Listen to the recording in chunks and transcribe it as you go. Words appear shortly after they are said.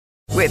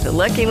With the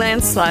Lucky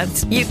Land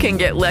Slots, you can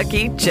get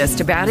lucky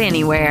just about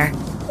anywhere.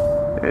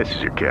 This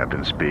is your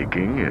captain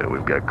speaking.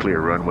 We've got clear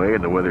runway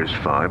and the weather's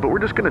fine, but we're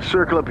just going to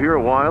circle up here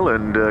a while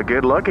and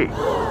get lucky.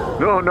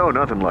 No,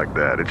 nothing like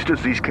that. It's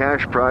just these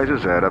cash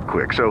prizes add up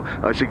quick. So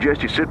I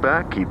suggest you sit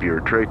back, keep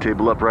your tray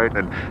table upright,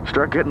 and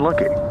start getting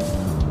lucky.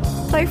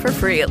 Play for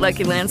free at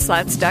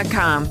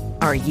LuckyLandSlots.com.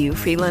 Are you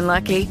feeling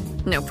lucky?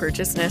 No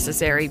purchase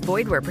necessary.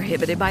 Void where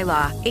prohibited by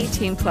law.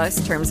 18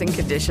 plus terms and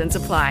conditions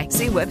apply.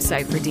 See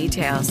website for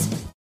details.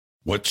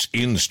 What's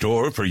in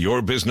store for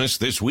your business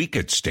this week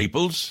at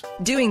Staples?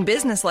 Doing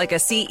business like a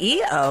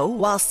CEO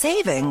while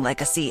saving like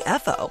a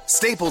CFO.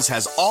 Staples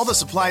has all the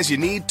supplies you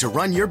need to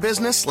run your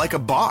business like a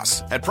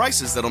boss at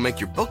prices that'll make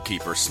your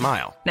bookkeeper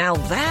smile. Now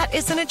that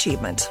is an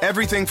achievement.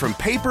 Everything from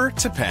paper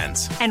to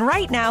pens. And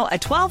right now, a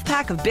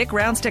 12-pack of Bic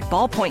Round Stick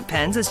ballpoint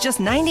pens is just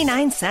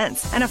 99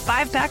 cents. And a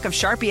 5-pack of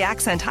Sharpie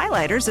Accent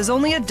highlighters is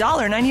only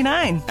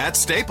 $1.99. At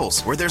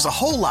Staples, where there's a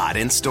whole lot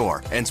in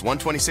store. Ends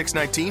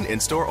 1/26/19,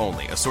 in-store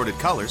only. Assorted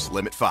colors.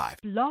 Limit 5.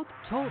 Blog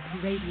Talk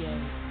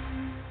Radio.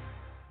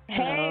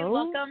 Hey,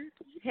 welcome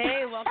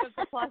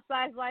to Plus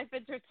Size Life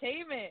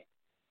Entertainment.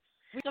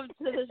 Welcome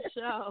to the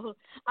show.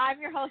 I'm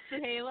your host,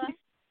 Hayla.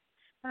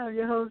 I'm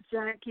your host,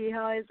 Jackie.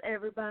 How is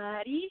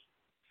everybody?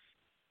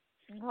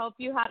 I hope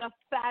you had a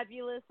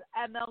fabulous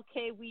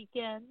MLK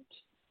weekend.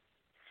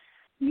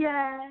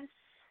 Yes.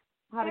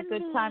 Had a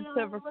good time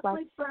to reflect.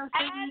 My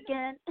birthday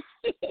weekend.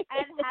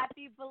 And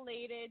happy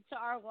belated to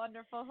our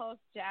wonderful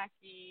host,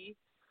 Jackie.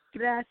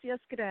 Gracias.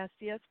 We're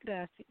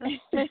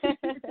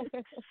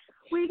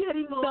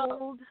getting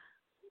old.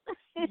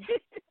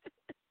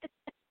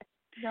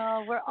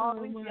 No, we're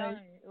always young.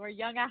 We're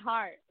young at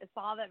heart. It's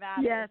all that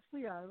matters. Yes,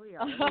 we are.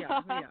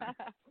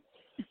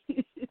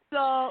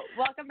 So,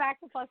 welcome back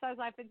to Plus Size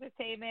Life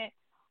Entertainment.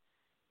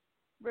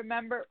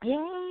 Remember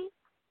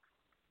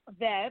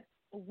that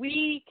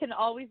we can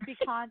always be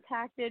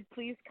contacted.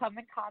 Please come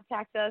and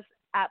contact us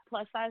at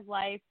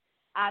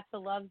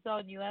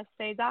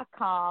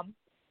plussizelife@thelovezoneusa.com.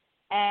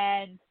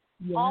 And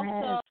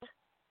also,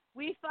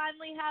 we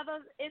finally have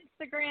an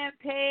Instagram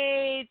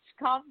page.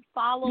 Come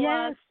follow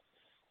us.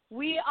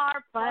 We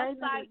are Plus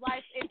Size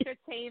Life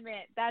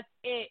Entertainment. That's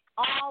it.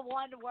 All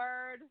one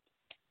word,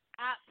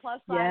 at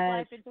Plus Size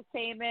Life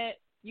Entertainment.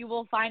 You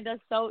will find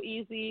us so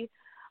easy.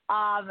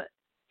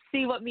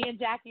 See what me and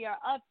Jackie are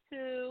up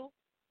to.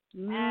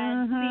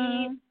 And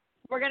see,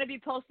 we're going to be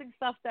posting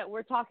stuff that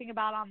we're talking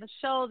about on the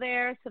show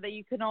there so that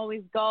you can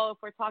always go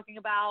if we're talking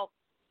about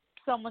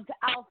someone's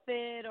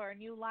outfit or a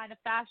new line of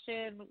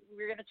fashion.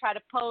 We're going to try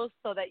to post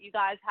so that you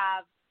guys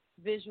have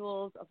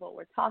visuals of what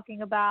we're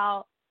talking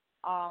about.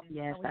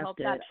 Yes, and we that's hope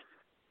good.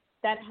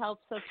 that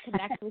helps us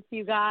connect with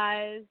you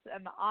guys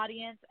and the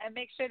audience. And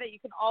make sure that you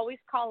can always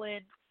call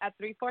in at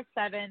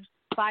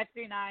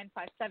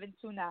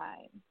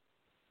 347-539-5729.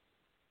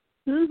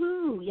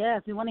 Woohoo!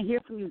 Yes, we want to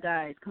hear from you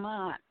guys. Come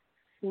on.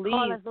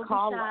 Please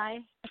call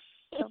us.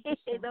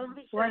 Don't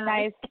be shy. We're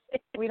nice.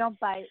 We don't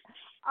bite.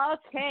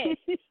 Okay.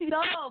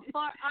 So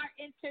for our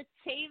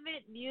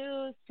entertainment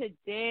news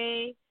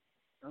today,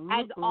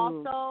 and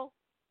also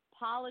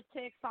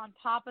politics on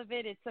top of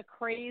it, it's a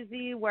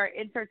crazy where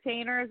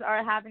entertainers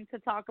are having to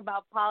talk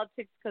about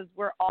politics because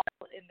we're all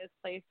in this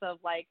place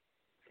of like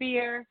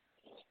fear.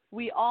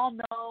 We all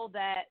know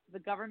that the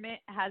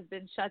government has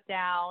been shut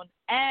down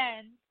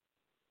and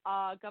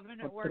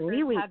government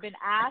workers have been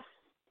asked,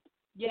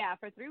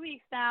 for 3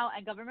 weeks now,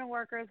 and government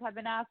workers have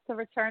been asked to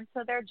return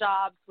to their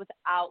jobs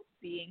without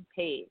being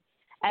paid.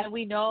 And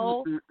we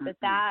know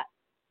that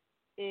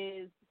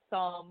is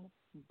some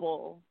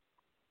bull.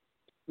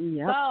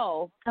 Yep.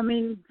 So, I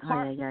mean,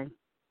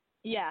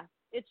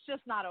 it's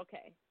just not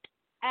okay.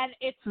 And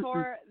it's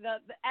for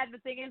and the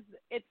thing is,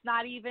 it's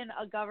not even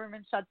a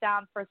government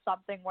shutdown for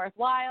something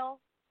worthwhile.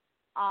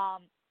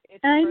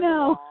 It's I for know.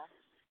 the wall.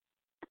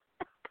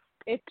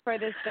 It's for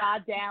this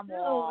goddamn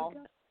wall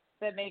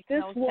that makes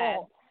no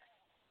sense.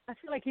 I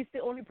feel like he's the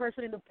only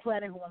person in the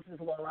planet who wants this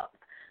wall up.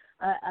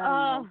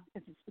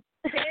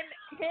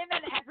 Him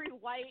and every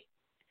white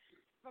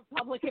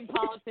Republican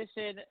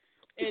politician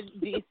in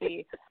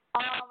D.C.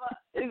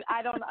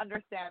 I don't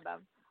understand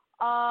them.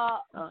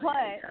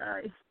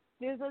 But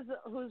this is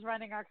who's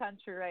running our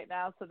country right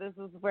now, so this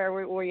is where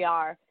we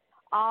are.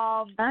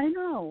 I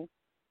know.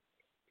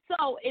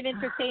 So in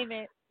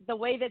entertainment, the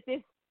way that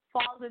this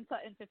falls into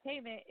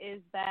entertainment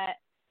is that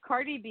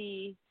Cardi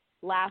B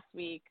last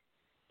week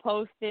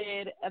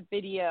posted a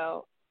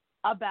video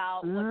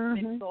about what's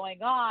been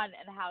going on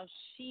and how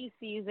she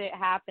sees it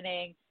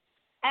happening.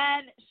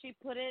 And she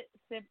put it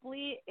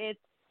simply,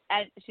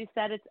 she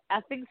said it's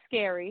effing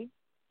scary,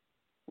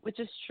 which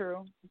is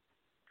true.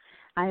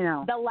 I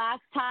know. The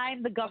last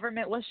time the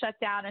government was shut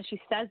down, and she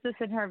says this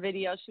in her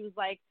video, she was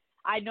like,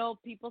 I know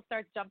people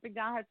start jumping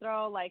down her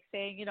throat, like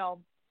saying,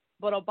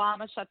 but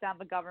Obama shut down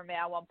the government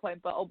at one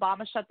point, but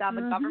Obama shut down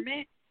the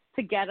government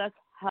to get us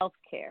health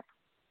care.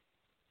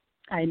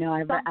 I know. I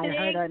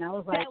heard her, and I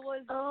was like,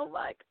 oh,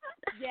 my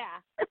God.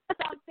 Yeah.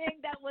 Something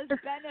that was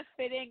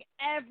benefiting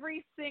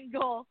every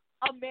single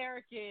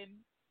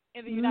American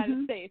in the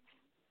United States.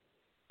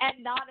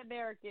 and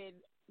non-American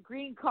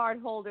green card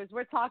holders.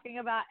 We're talking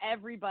about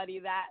everybody.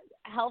 That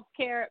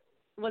healthcare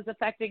was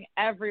affecting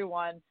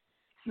everyone,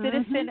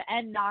 citizen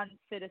and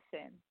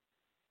non-citizen,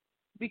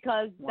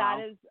 because that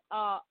is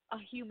a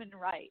human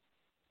right.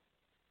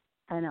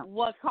 I know.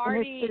 What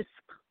Cardi...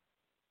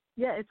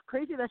 It's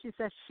crazy that she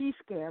says she's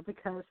scared,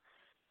 because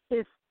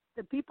if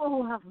the people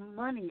who have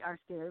money are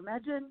scared,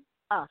 imagine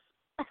us.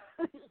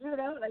 You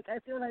know, like, I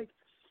feel like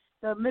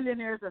the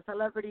millionaires, the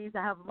celebrities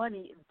that have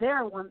money,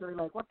 they're wondering,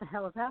 like, what the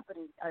hell is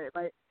happening?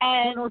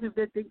 Who knows if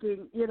they're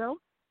thinking, you know?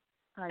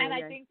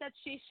 I think that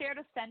she shared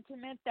a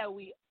sentiment that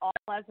we all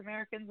as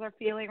Americans are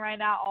feeling right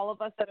now, all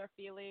of us that are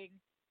feeling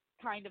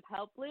kind of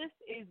helpless,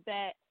 is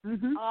that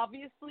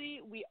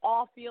obviously we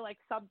all feel like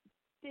something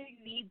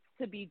needs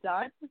to be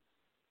done,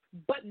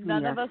 but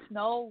none of us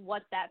know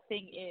what that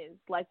thing is.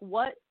 Like,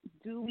 what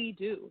do we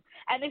do?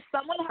 And if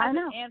someone has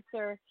an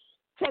answer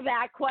to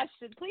that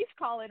question, please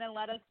call in and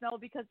let us know,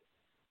 because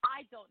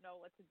I don't know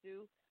what to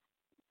do.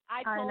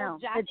 I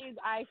told Jackie,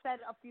 I said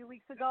a few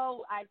weeks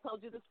ago, I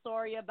told you the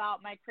story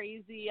about my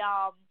crazy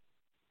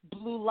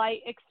blue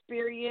light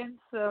experience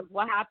of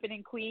what happened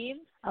in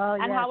Queens,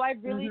 and how I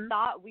really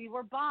thought we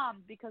were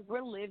bombed, because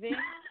we're living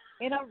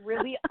in a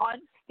really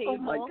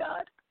unstable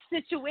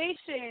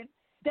situation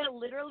that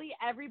literally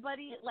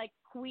everybody, like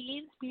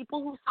Queens,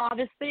 people who saw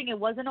this thing, it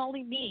wasn't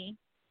only me.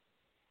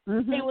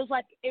 It was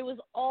like, it was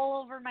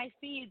all over my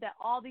feed that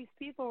all these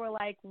people were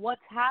like,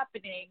 what's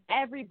happening?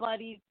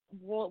 Everybody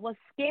was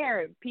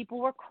scared. People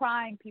were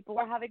crying. People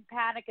were having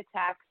panic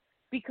attacks,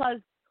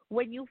 because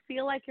when you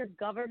feel like your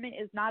government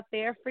is not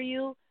there for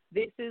you,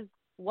 this is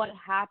what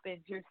happens.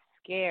 You're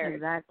scared.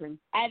 Exactly.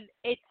 And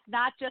it's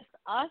not just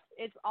us.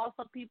 It's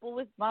also people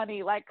with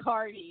money like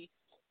Cardi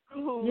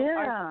who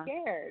are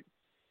scared.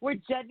 We're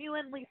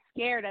genuinely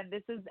scared, and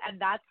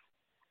that's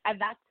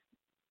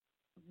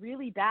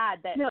really bad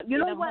that in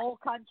the whole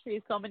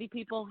country so many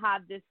people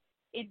have this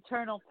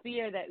internal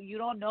fear that you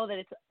don't know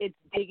that it's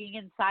digging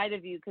inside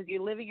of you, because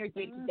you're living your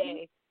day to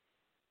day.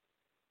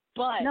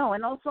 But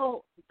and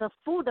also the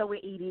food that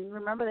we're eating.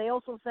 Remember, they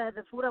also said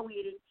the food that we're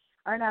eating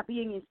are not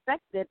being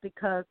inspected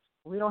because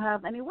we don't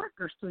have any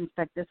workers to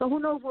inspect it. So who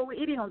knows what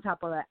we're eating on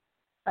top of that?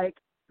 Like,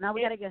 now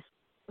we got to guess,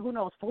 who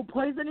knows, food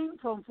poisoning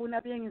from food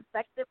not being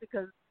inspected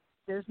because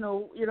there's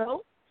no,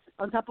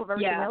 on top of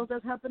everything else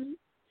that's happening.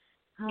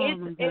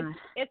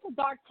 It's a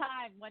dark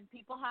time when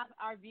people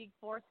are being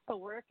forced to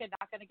work and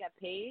not going to get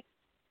paid.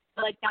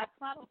 Like, that's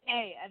not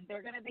okay, and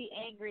they're going to be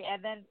angry.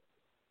 And then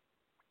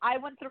I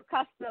went through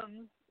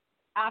customs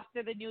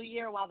after the new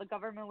year while the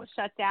government was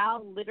shut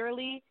down.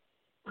 Literally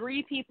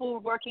 3 people were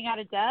working at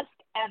a desk,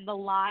 and the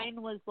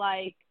line was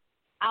like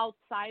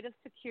outside of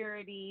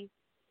security,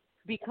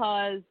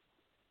 because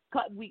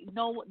we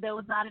know there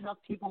was not enough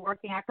people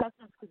working at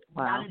customs, because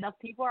not enough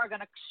people are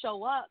going to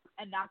show up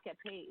and not get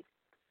paid.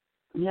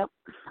 Yep.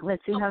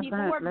 Let's see how this is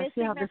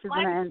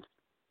going to end.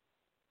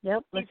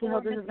 Yep. Let's see how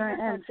this is going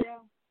to end.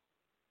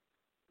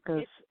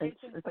 Because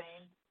it's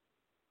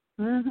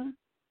insane.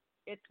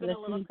 It's been a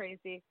little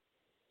crazy.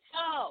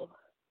 So.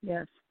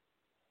 Yes.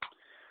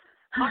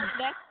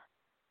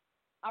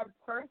 Our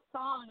first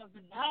song of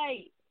the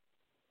night.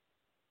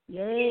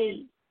 Yay.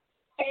 Is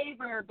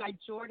Favor by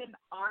Jordan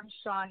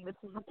Armstrong. This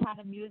is the kind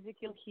of music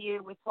you'll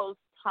hear with host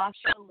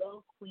Tasha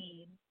Lil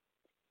Queen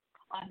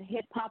on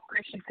Hip Hop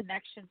Christian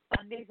Connection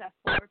Sundays at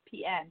 4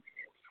 p.m.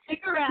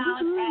 Stick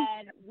around,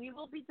 and we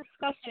will be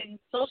discussing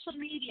social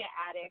media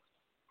addicts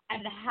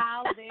and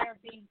how they are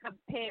being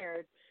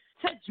compared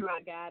to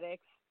drug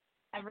addicts.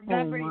 And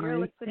remember, you're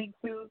listening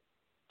to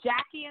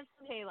Jackie and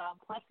Taylor on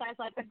Plus Size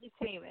Life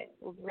Entertainment.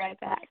 We'll be right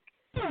back.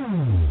 Be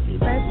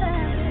right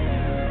back.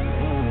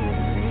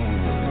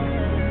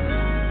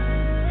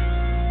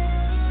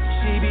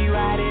 She be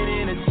riding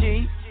in a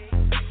Jeep,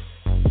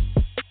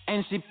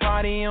 and she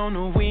party on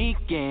the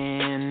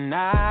weekend.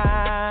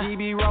 She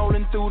be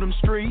rolling through them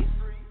streets.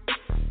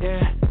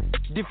 Yeah,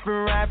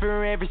 different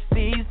rapper every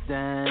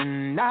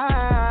season.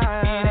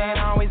 It ain't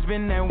always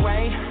been that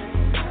way.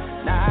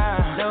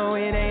 No,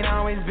 it ain't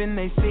always been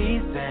their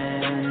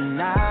season.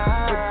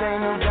 But they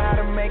know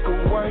gotta make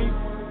a work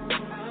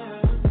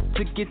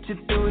to get you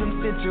through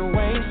them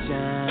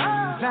situations.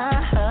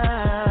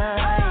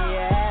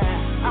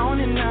 On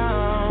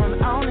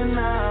and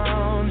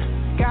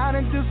on,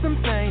 gotta do some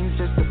things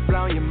just to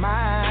blow your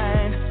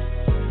mind.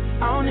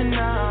 On and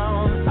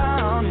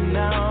on.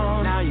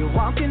 Now you're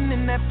walking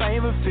in that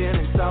favor,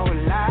 feeling so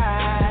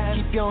alive.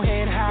 Keep your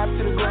head high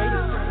to the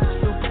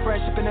greatest. Super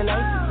fresh up in the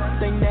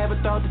latest. They never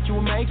thought that you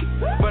would make it,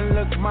 but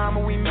look, mama,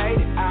 we made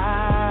it.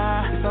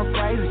 It's so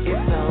crazy,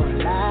 it's so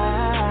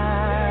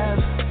alive.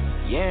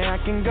 Yeah, I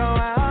can go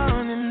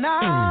on and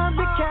on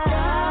because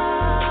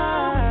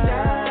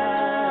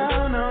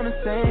down on the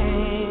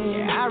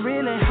scene. Yeah, I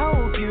really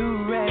hope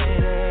you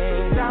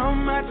ready. So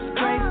much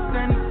grace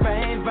and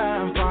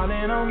favor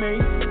falling on me.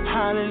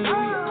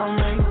 Hallelujah on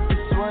me.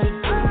 It's what it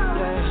do.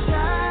 Yeah.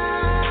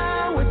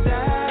 Shower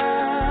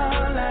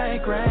down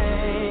like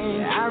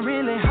rain. Yeah, I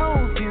really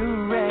hope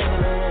you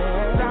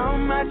ready. So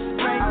much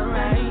grace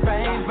and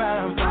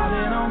favor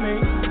falling on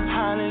me.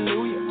 Hallelujah.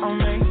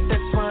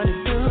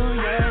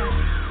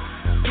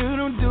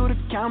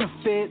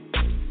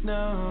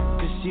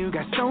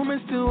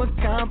 much to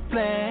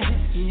accomplish.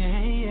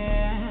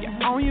 Yeah.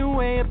 You're on your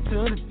way up to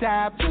the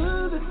top. You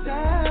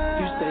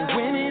stay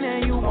winning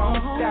and you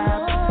won't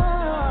stop.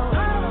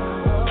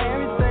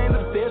 Everything's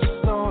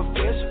official, so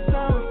official.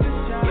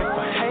 If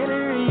a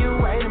hater in your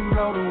way, then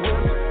blow the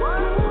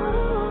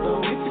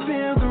whistle. If you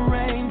feel the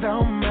rain,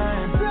 don't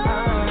mind.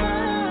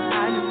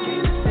 I just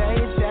came to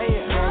say it,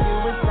 and you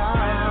was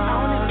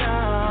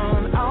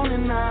on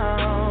and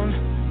on.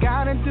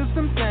 Gotta do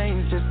some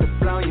things just to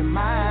blow your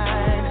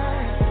mind.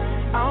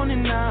 On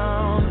and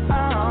on,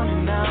 on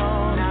and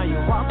on. Now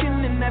you're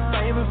walking in that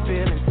favor,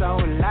 feeling so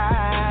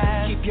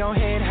alive. Keep your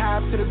head high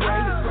to the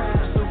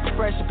greatest. Super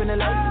fresh up in the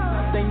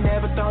latest. They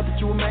never thought that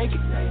you would make it,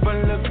 but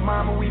look,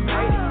 mama, we made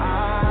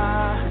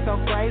it. It's so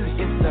crazy,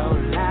 it's so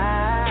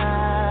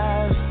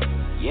live.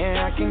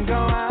 Yeah, I can go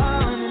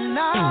on and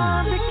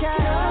on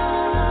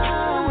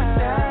because we're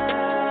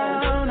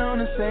down on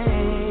the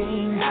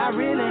scene. I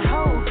really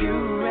hope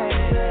you're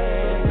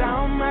ready.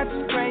 So much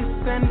grace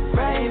and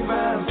favor.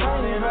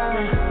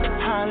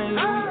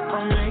 Hallelujah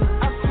on me.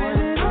 I feel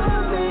it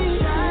all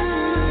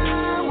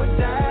shine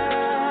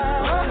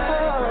without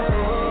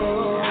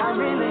I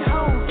really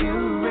hope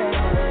you're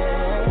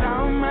ready.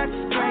 So much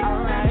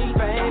grace and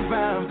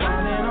favor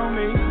falling on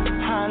me.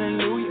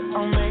 Hallelujah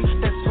on me.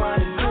 That's what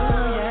it do,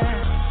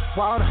 yeah.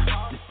 Water,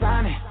 the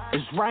sun,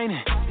 it's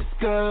raining, it's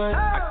good.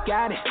 I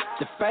got it,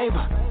 the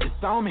favor,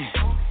 it's on me.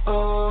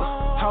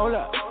 Oh, hold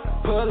up,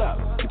 pull up,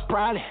 you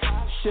probably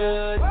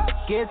should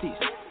get these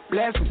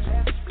blessings.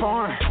 It's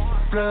pouring,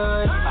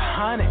 flood,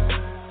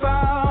 104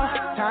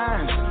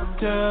 times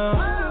to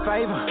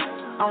favor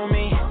on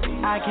me.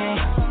 I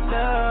can't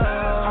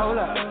love. Hold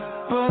up,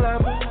 pull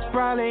up,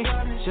 probably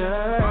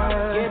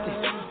should get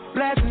these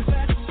blessings.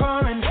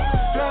 Pouring,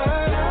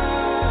 flood,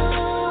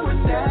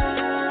 we're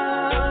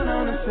down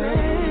on the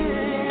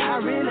scene. I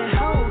really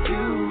hope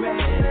you're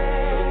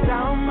ready.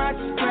 So much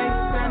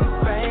grace and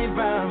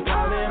favor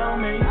falling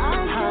on me.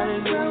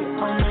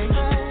 Hallelujah on me.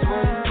 That's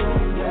what it do,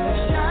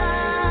 yeah.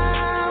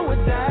 Shine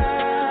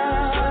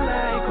without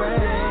like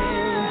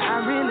rain. I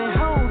really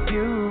hope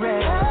you're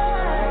ready.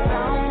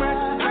 So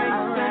much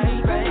grace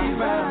and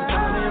favor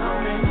falling on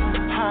me.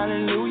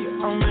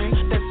 Hallelujah on me.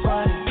 That's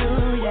what it do,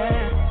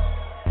 yeah.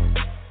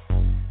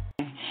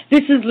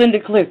 This is Linda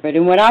Clifford,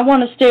 and when I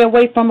want to stay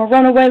away from a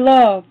runaway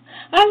love,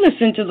 I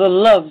listen to the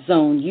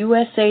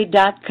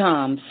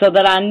LoveZoneUSA.com so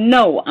that I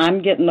know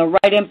I'm getting the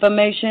right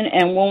information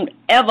and won't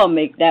ever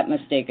make that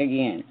mistake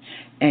again.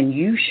 And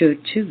you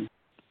should too.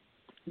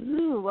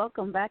 Ooh,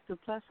 welcome back to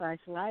Plus Size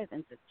Live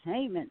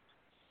Entertainment.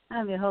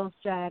 I'm your host,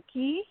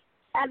 Jackie.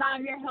 And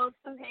I'm your host,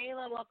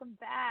 Sohaila. Welcome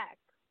back.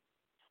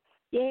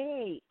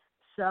 Yay.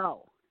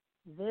 So,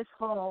 this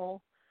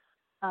whole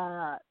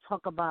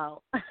talk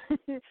about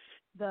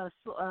the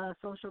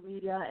social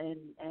media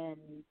and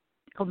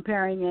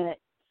comparing it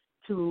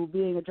to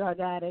being a drug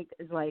addict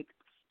is like,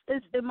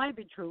 it might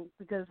be true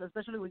because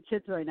especially with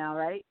kids right now,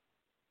 right?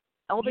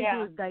 All they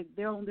do is like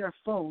they're on their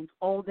phones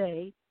all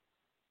day.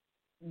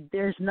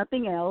 There's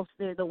nothing else.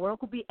 The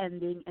world could be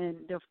ending,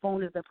 and their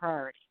phone is their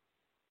priority.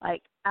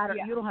 Like,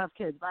 you don't have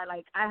kids, but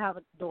like I have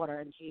a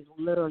daughter, and she's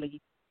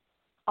literally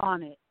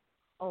on it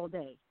all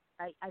day.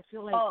 I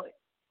feel like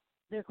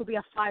there could be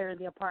a fire in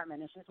the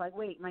apartment, and she's like,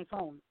 "Wait, my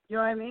phone." You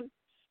know what I mean?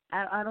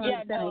 I don't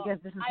understand. No, I guess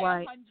this is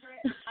why. I 100%.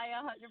 I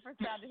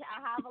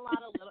have a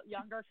lot of little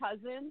younger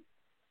cousins,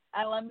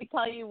 and let me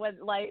tell you, when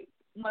my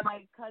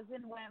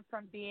cousin went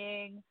from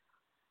being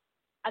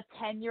a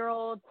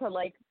 10-year-old to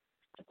like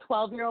a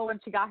 12-year-old when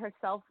she got her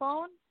cell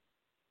phone,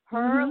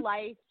 her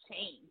life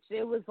changed.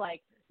 It was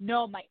like,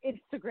 no, my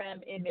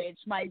Instagram image,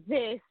 my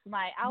this,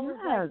 I was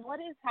like, what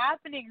is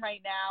happening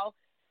right now?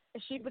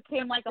 She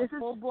became like a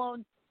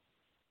full-blown,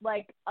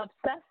 like,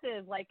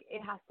 obsessive. Like,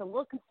 it has to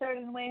look a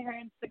certain way, her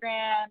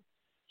Instagram.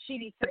 She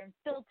needs certain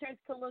filters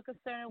to look a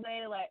certain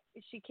way. Like,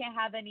 she can't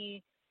have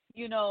any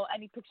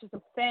pictures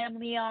of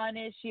family on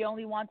it. She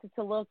only wants it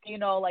to look,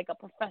 like a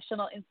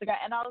professional Instagram.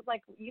 And I was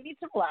like, you need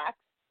to relax.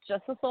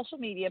 Just a social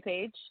media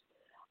page.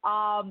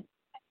 And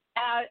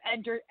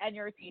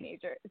you're a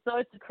teenager. So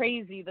it's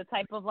crazy, the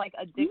type of, like,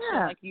 addiction.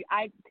 Yeah. Like,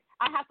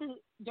 I have to,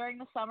 during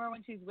the summer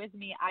when she's with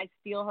me, I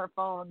steal her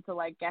phone to,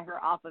 like, get her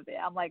off of it.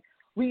 I'm like,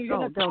 we're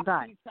going to talk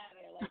to each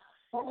other. Like,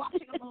 we're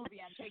watching a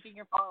movie, I'm taking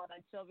your phone,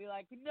 and she'll be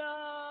like,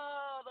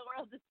 no, the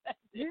world is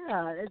ending.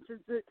 Yeah,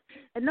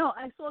 and no,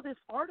 I saw this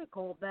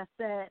article that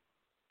said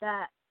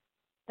that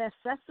the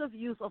excessive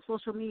use of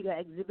social media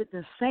exhibit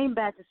the same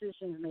bad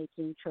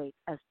decision-making traits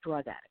as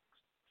drug addicts.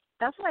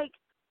 That's like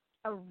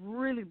a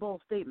really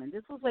bold statement.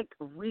 This was like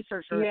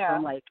researchers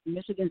from like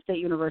Michigan State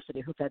University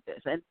who said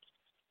this. And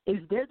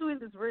if they're doing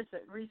this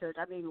research,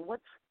 I mean,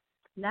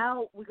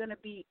 now we're going to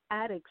be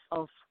addicts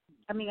of,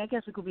 I mean, I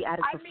guess we could be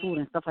addicts of food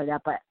and stuff like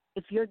that, but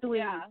if you're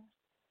doing,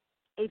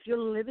 if you're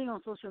living on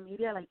social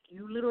media, like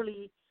you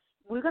literally,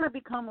 we're going to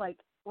become like,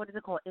 what is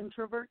it called,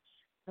 introverts?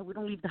 And we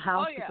don't leave the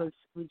house because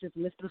we just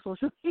live through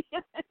social media.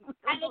 and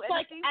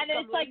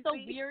it's like the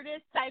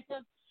weirdest type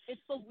of,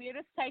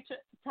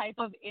 type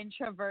of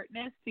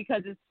introvertness,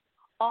 because it's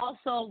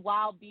also,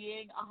 while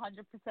being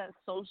 100%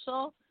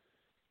 social,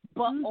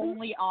 but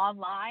only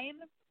online.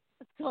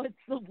 So it's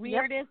the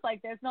weirdest.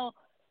 Like, there's no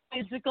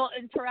physical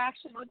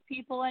interaction with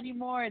people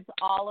anymore. It's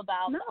all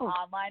about the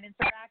online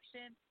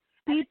interaction.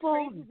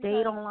 People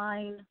date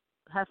online,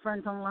 have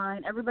friends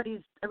online.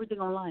 Everything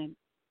online.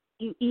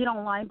 You eat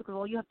online because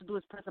all you have to do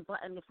is press a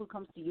button and the food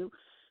comes to you.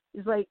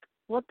 It's like,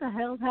 what the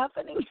hell is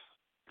happening?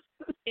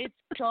 It's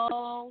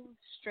so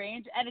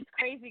strange, and it's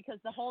crazy because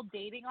the whole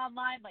dating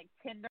online, like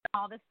Tinder,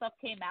 all this stuff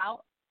came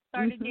out.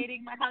 Started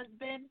dating my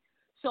husband,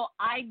 so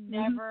I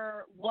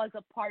never was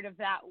a part of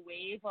that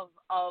wave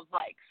of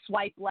like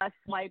swipe left,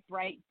 swipe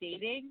right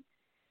dating.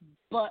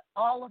 But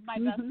all of my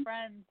best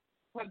friends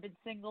who have been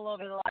single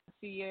over the last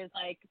few years,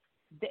 like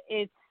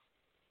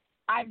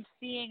I'm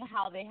seeing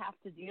how they have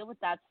to deal with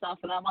that stuff,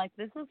 and I'm like,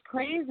 this is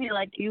crazy.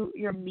 Like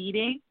you're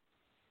meeting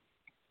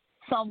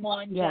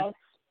someone just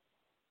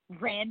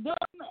random,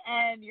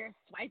 and you're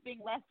swiping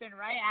left and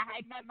right.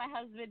 I met my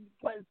husband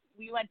because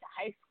we went to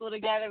high school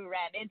together. We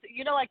ran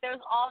into, like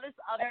there's all this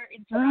other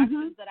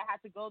interactions that I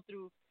had to go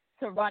through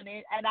to run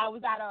it, and I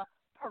was at a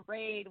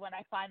parade when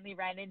I finally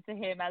ran into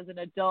him as an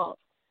adult.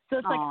 So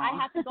it's like I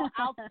had to go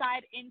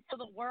outside into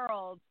the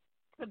world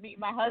to meet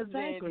my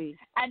husband. Exactly.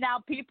 And now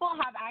people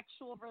have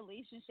actual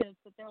relationships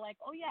that they're like,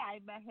 oh yeah, I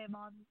met him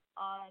on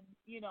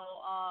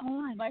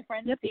my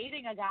friend's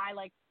dating a guy,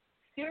 like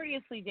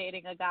seriously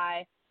dating a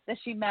guy that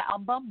she met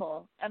on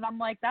Bumble. And I'm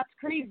like, that's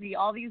crazy.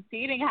 All these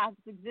dating apps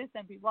exist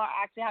and people are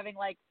actually having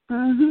like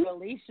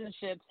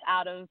relationships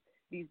out of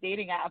these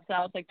dating apps. So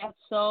I was like,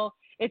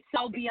 it's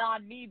so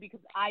beyond me because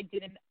I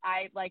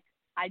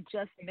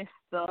just missed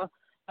the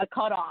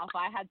cutoff.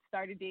 I had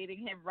started dating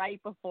him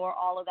right before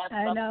all of that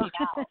stuff came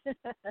out.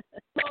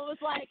 So it was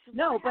like,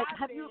 but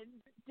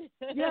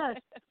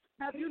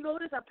have you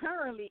noticed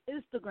apparently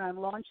Instagram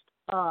launched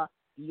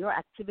your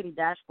activity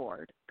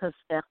dashboard because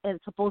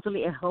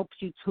supposedly it helps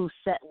you to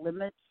set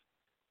limits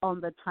on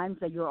the times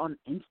that you're on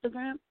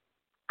Instagram.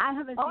 I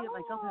haven't seen it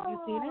myself. Have you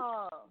seen it?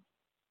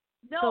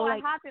 No, so, I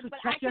haven't. But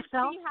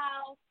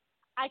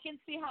I can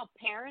see how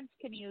parents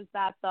can use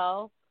that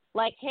though.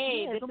 Like,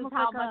 hey, this is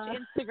how much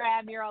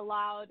Instagram you're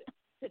allowed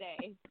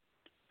today.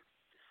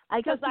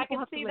 I guess I can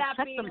have see to, that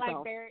check being themselves.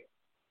 like very,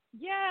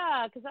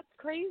 because that's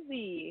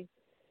crazy.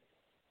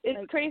 It's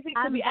like, crazy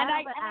to me.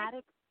 I'm an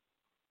addict.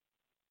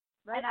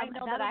 Right? And I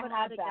know that I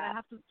have that. And I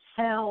have to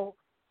tell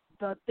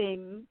the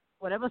thing,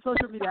 whatever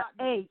social media,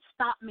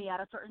 stop me at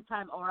a certain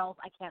time, or else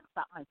I can't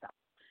stop myself.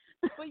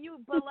 But you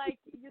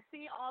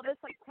see all this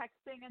like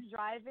texting and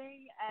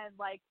driving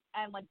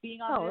and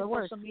being on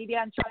social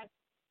media and trying.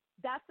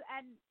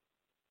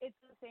 It's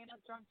the same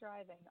as drunk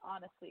driving,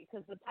 honestly,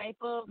 because the type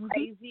of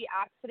crazy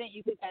accident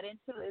you could get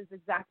into is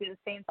exactly the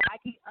same. So I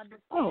can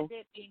understand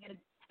it being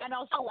and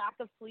also lack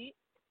of sleep.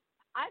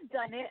 I've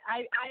done it.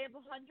 I have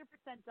 100%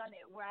 done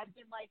it where I've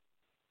been like,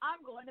 I'm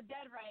going to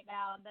bed right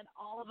now, and then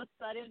all of a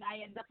sudden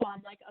I end up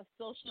on like a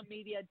social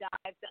media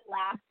dive that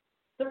lasts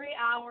 3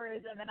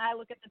 hours, and then I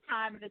look at the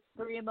time and it's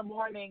 3 a.m,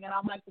 and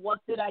I'm like,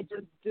 what did I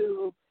just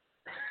do?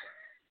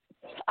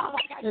 I'm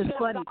like, I should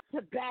have gone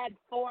to bed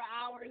 4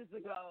 hours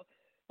ago.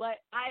 But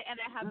I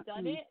have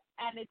done it,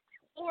 and it's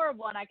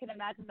horrible, and I can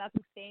imagine that's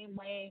the same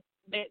way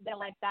they're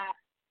like that.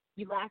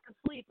 You lack of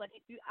sleep. Like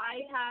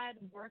I had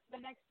work the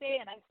next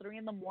day and at 3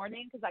 a.m.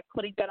 because I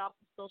couldn't get off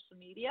of social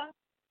media,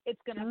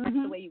 it's gonna affect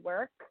the way you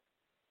work.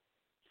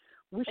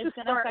 We should it's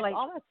gonna start affect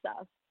all that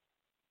stuff.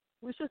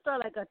 We should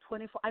start like a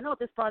 24. I know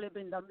this probably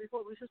been done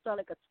before. We should start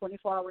like a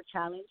 24-hour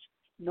challenge.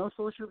 No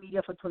social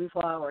media for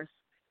 24 hours,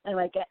 and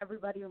like get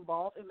everybody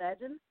involved.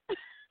 Imagine.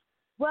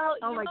 Well,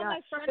 oh my God,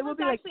 my friend it would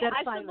be like dead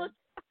silence.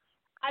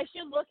 I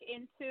should look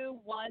into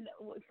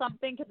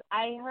something because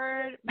I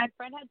heard my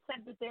friend had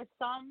said that there's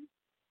some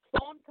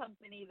phone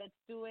company that's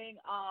doing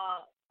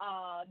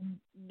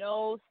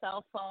no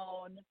cell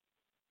phone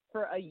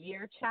for a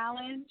year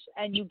challenge,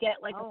 and you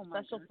get like a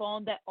special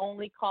phone that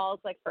only calls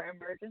like for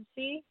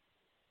emergency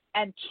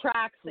and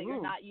tracks that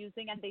you're not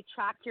using, and they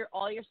track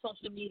all your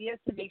social medias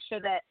to make sure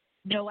that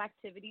no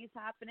activity is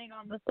happening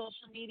on the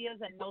social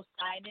medias and no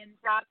sign-ins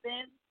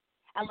happen.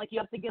 And like you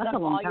have to give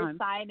them all your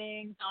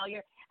signings,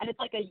 and it's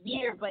like a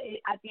year, but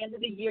at the end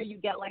of the year you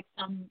get like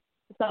some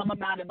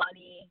amount of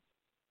money,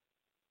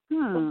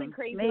 something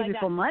crazy maybe like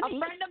that. For money. A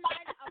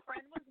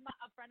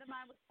friend of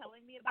mine was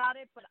telling me about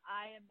it, but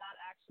I am not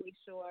actually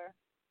sure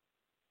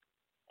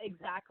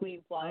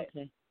exactly what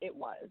it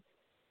was.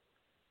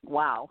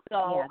 Wow.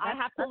 So I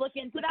have to look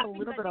into that. A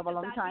little bit of a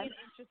long time. That'd be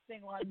an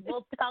interesting one.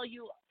 We'll tell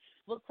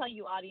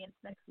you, audience,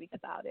 next week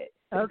about it.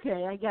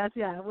 Okay, I guess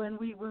when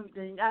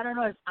I don't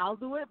know if I'll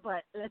do it,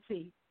 but let's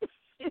see.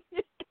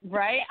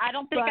 Right? I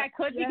don't think I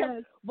could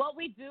because what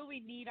we do, we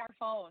need our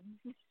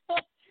phones.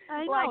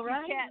 I know, like,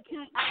 right?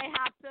 I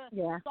have to.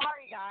 Yeah.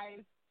 Sorry,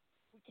 guys.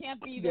 We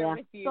can't be there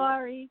with you.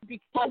 Sorry.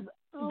 Because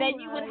then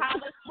you would have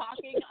us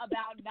talking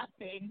about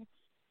nothing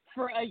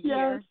for a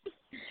year.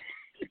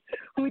 Yes.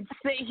 We'd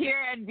sit here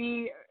and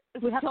be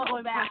we have so to go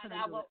in bad person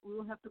at what we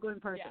will have to go in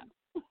person.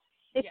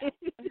 Yeah.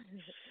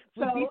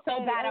 We'd be so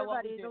bad at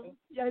what we do.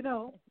 Yeah, I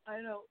know.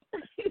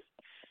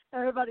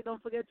 Everybody,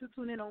 don't forget to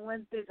tune in on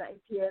Wednesdays at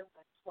 8 p.m.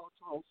 with Soul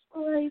to Soul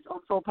Stories on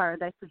Soul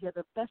Paradise to hear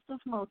the best of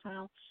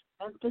Motown,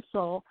 Memphis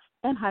Soul,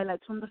 and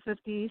highlights from the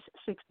 50s,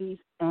 60s,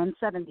 and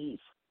 70s.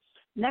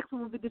 Next,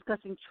 we'll be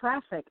discussing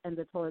traffic and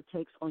the toll it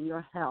takes on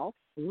your health.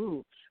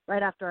 Ooh,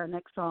 right after our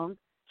next song,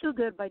 Too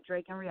Good by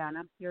Drake and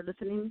Rihanna. You're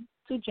listening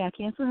to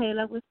Jackie and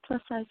Suhaila with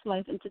Precise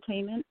Life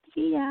Entertainment.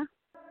 See ya.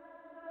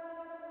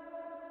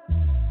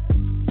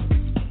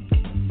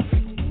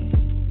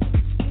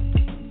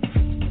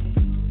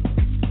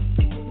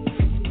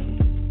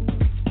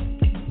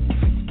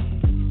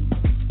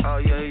 Oh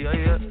yeah, yeah,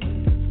 yeah.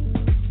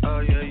 Oh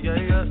yeah, yeah,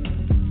 yeah.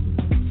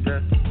 Yeah.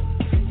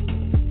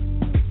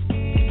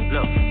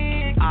 Look,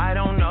 I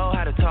don't know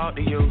how to talk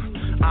to you.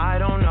 I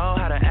don't know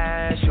how to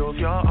ask you if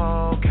you're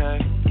okay.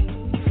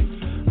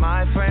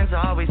 My friends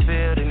always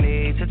feel the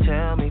need to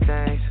tell me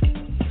things.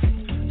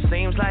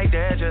 Seems like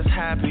they're just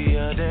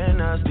happier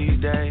than us these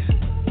days.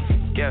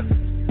 Yeah.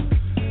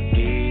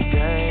 These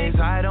days,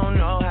 I don't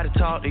know how to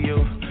talk to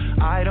you.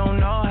 I don't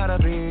know how to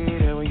be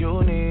there when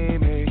you need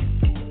me.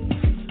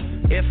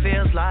 It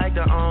feels like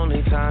the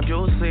only time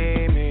you'll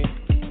see me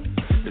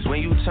is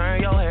when you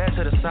turn your head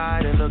to the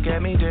side and look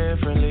at me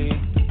differently.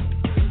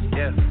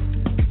 Yeah.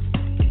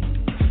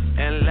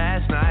 And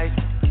last night,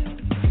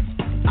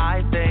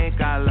 I think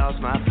I lost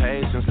my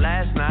patience.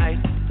 Last night,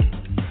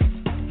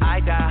 I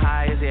got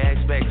high as the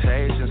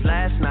expectations.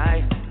 Last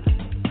night,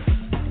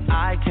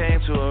 I came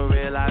to a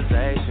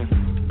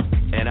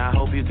realization, and I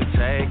hope you could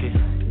take it.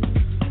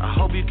 I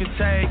hope you could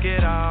take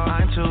it all.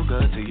 I'm too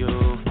good to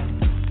you.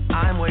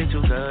 I'm way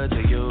too good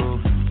to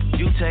you.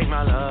 You take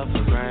my love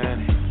for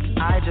granted.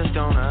 I just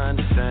don't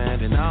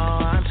understand it. No,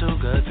 I'm too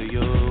good to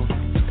you.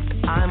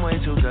 I'm way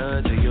too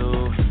good to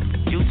you.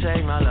 You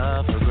take my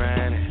love for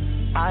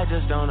granted. I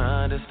just don't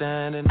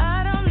understand it.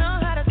 I don't know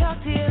how to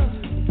talk to you.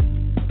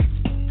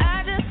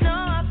 I just know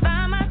I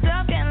find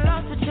myself getting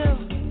lost with you.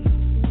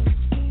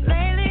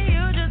 Lately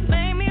you just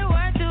made me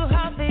work too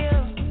hard for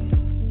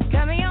you.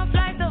 Got me on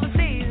flights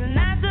overseas and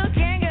I still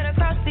can't get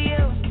across to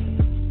you.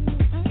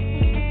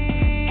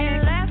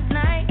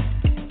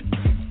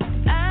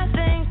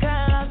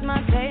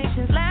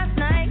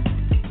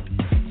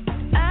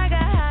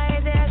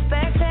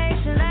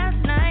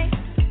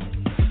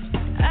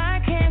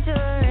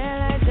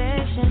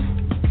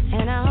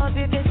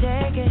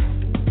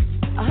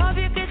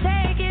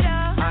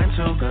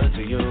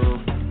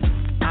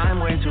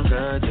 Too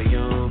good to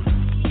you.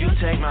 You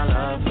take my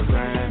love for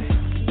granted.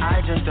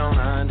 I just don't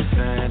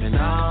understand it. No,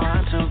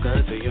 I'm too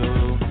good to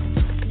you.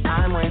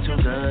 I'm way too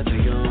good to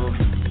you.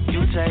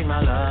 You take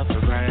my love for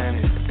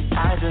granted.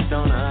 I just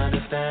don't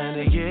understand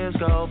it. Years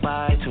go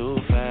by too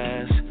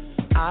fast.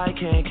 I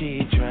can't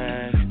keep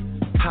track.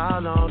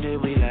 How long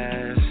did we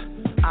last?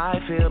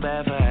 I feel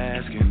bad for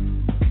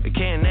asking. It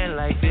can't end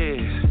like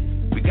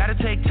this. We gotta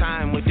take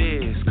time with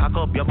this. Cock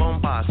up your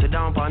bumper, sit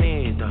down on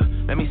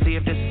it. Let me see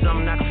if this is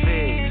something I can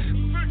fix.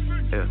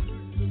 Yeah.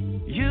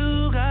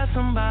 You got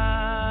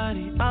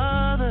somebody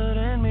other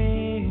than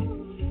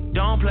me.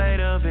 Don't play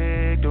the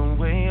victim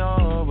when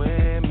you're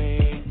with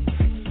me.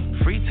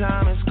 Free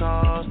time is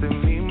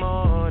costing me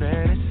more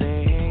than it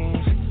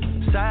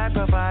seems.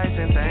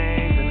 Sacrificing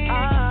things, and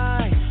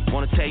I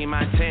wanna tell you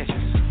my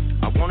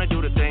intentions. I wanna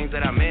do the things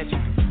that I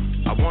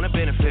mentioned. I wanna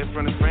benefit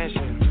from the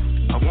friendship.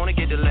 I wanna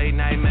get the late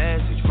night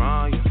message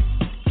from you.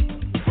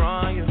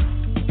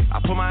 I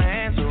put my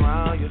hands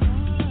around you.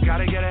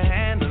 Gotta get a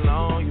handle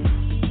on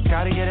you.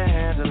 Gotta get a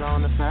handle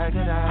on the fact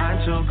that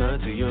I'm too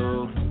good to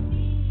you.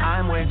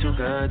 I'm way too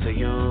good to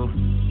you.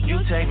 You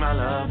take my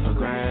love for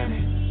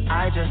granted.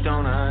 I just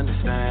don't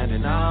understand it.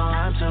 No,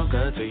 I'm too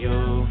good to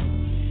you.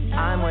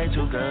 I'm way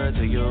too good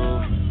to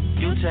you.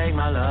 You take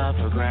my love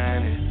for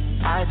granted.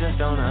 I just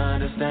don't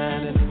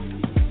understand it.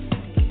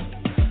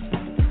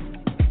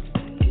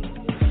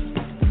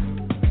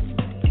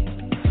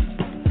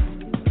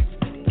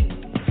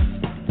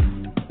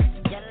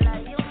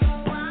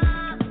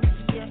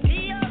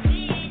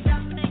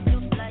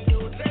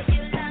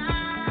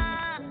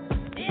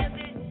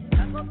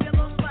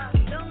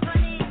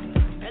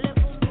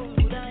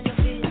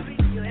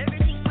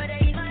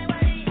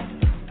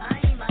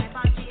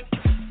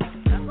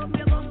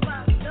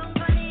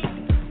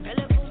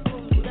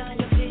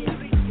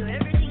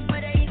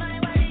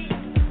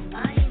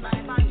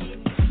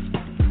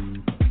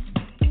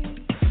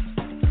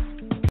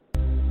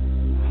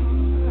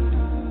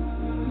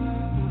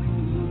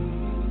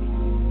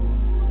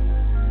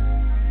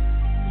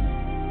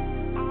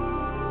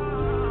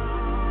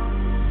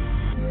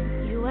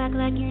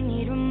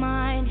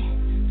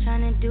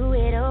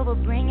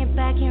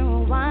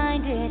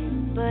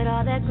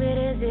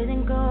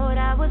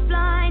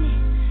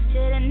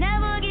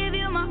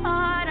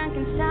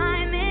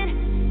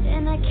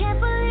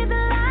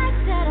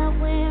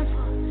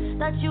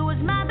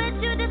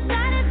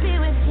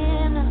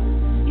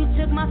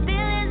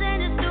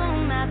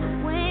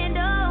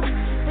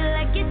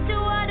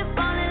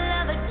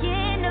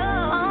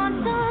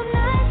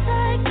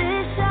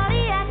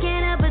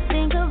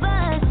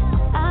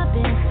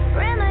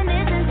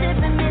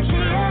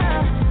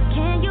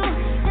 Can you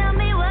tell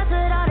me what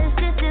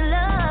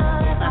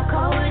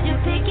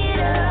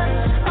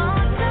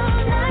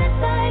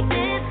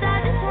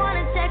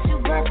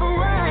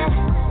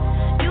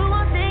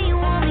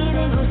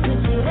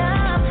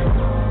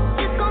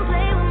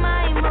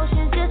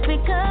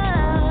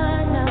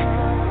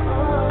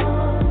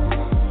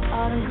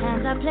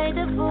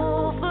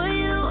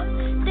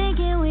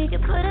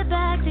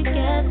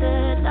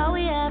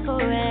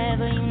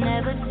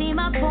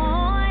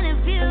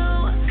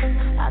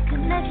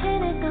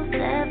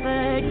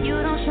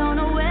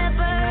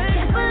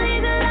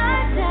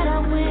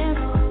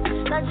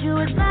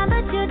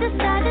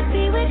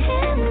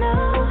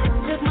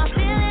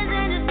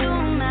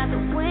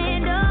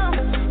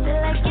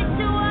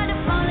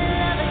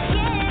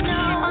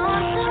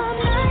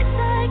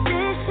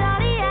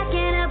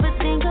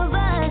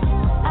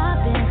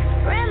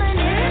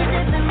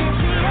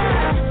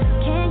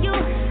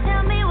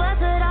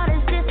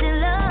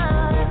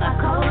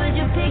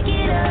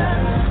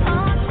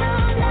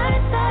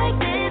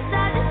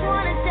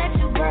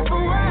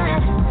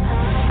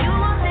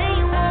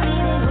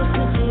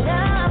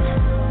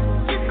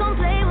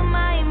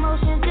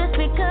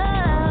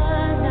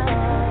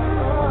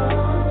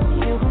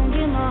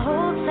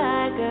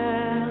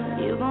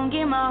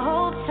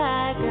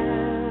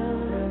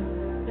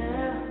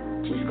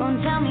Gon'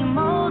 tell me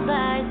more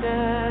like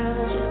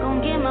girl. She's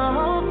gon' get my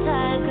whole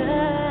tiger.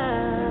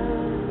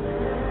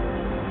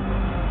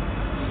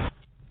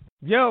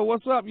 Yo,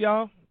 what's up,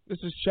 y'all? This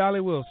is Charlie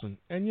Wilson,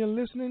 and you're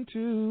listening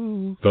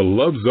to The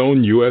Love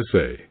Zone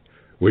USA,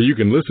 where you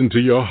can listen to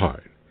your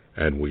heart,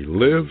 and we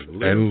live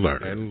and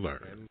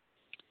learn.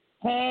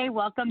 Hey,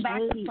 welcome back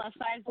to Plus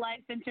Size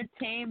Life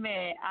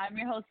Entertainment. I'm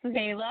your host,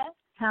 Suhaila.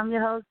 I'm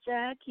your host,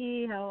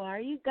 Jackie. How are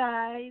you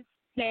guys?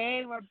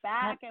 Hey, we're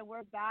back, and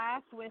we're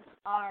back with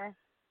our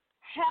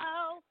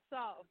health.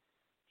 So,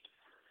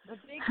 the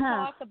big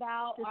talk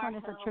about this our one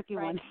is health a tricky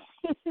right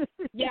one.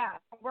 Yeah,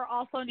 we're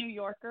also New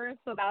Yorkers,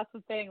 so that's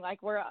the thing.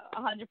 Like, we're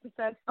 100%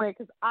 straight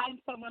because I'm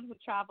someone who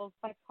travels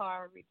by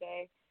car every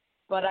day.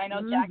 But I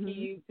know, Jackie,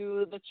 you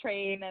do the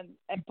train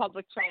and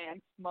public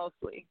trans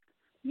mostly.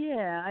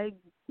 Yeah,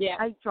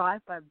 I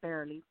drive, but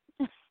barely.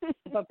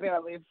 But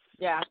barely,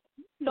 yeah.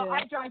 So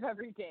I drive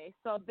every day.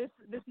 So this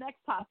next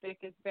topic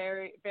is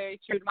very, very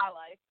true to my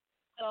life.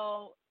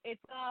 So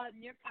it's a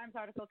New York Times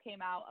article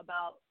came out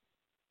about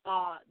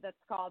that's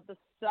called the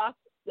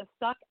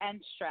suck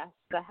and stress,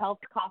 the health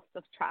cost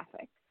of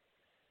traffic.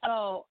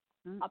 So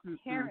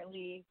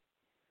apparently,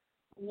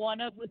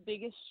 one of the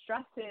biggest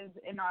stresses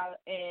in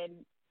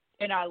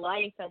our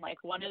life, and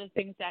like one of the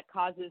things that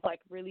causes like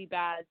really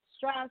bad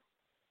stress,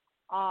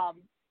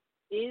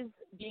 is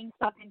being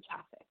stuck in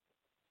traffic.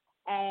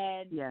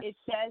 And it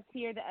says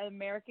here that an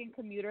American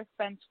commuter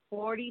spends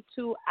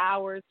 42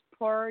 hours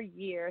per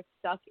year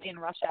stuck in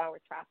rush hour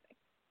traffic.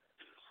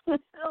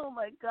 Oh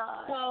my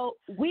God. So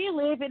we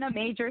live in a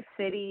major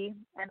city.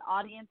 An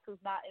audience who's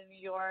not in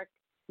New York,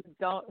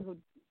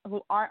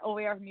 who aren't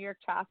aware of New York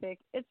traffic,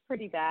 it's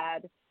pretty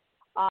bad.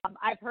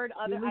 I've heard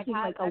other. You're losing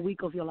like a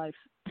week of your life.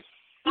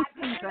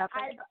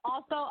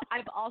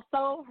 I've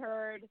also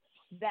heard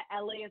that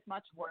LA is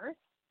much worse.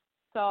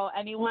 So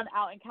anyone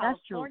out in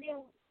California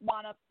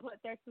want to put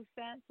their 2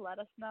 cents, let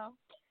us know.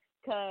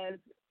 Because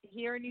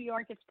here in New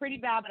York, it's pretty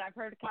bad, but I've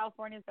heard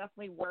California is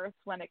definitely worse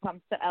when it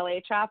comes to LA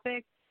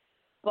traffic.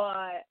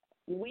 But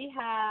we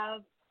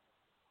have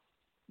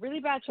really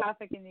bad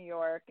traffic in New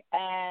York,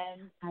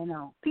 and I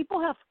know people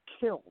have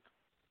killed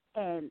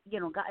and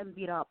gotten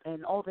beat up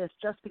and all this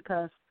just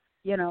because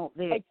they're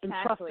in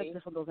traffic,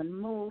 this one doesn't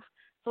move.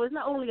 So it's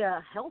not only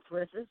a health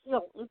risk; it's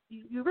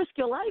you risk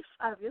your life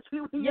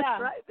obviously when you're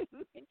driving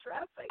in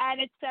traffic. And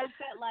it says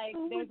that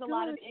there's a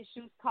lot of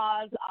issues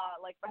caused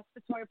like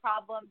respiratory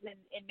problems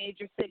in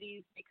major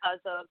cities because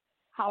of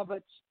how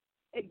much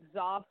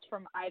exhaust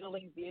from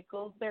idling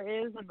vehicles there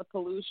is and the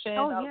pollution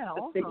of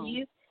the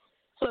cities.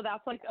 So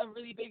that's like a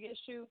really big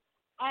issue.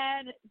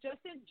 And just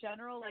in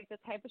general, like the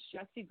type of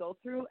stress you go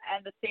through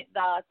and the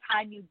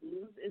time you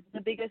lose is the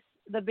biggest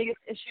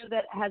issue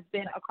that has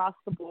been across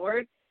the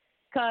board.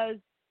 Because,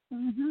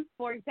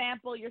 for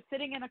example, you're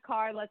sitting in a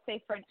car, let's say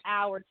for an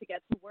hour to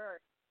get to work.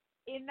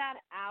 In that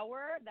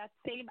hour, that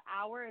same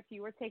hour, if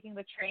you were taking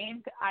the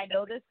train, I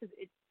know this because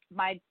it's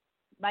my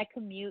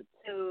commute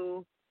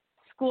to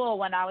school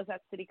when I was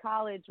at City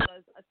College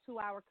was a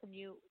 2-hour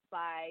commute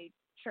by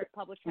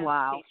public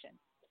transportation.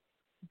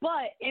 Wow.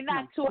 But in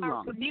that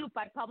 2-hour commute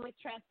by public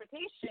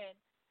transportation,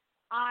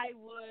 I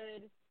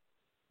would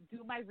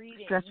do my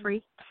reading.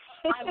 Stress-free?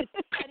 I would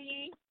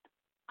study.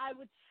 I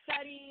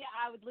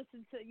would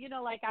listen to,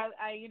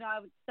 I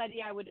would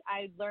study.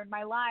 I'd learn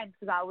my lines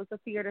because I was a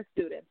theater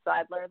student, so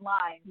I'd learn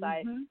lines.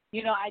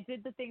 I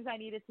did the things I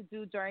needed to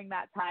do during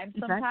that time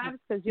sometimes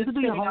because you're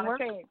sitting on a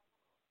train.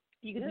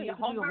 You can do your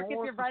homework if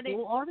you're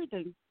running.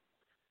 Everything.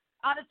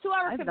 On a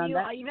 2-hour commute,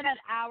 or even an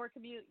hour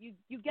commute,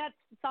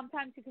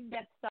 sometimes you can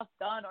get stuff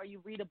done, or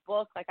you read a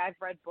book. Like I've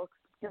read books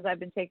because I've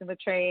been taking the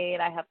train.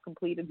 I have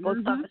completed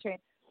books on the train.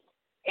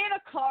 In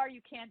a car,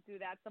 you can't do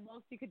that. The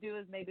most you could do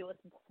is maybe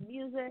listen to some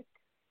music,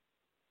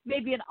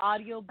 maybe an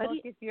audio book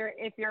if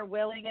you're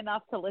willing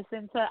enough to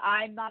listen to.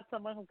 I'm not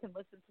someone who can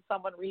listen to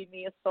someone read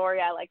me a story.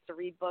 I like to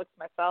read books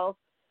myself.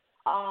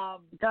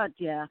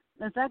 Yeah,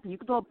 exactly. You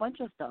can do a bunch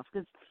of stuff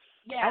because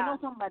I know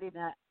somebody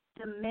that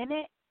the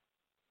minute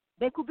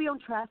they could be on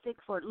traffic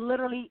for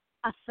literally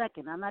a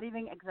second. I'm not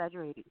even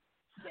exaggerating.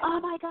 Yeah. Oh,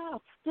 my God,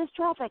 there's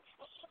traffic.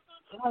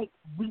 Like,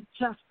 we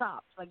just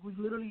stopped. Like, we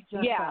literally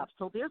just stopped.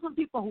 So there's some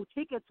people who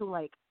take it to,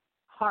 like,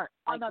 heart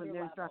when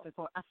they're in traffic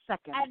for a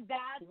second. And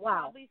that's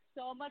probably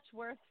so much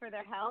worse for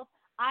their health.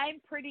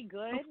 I'm pretty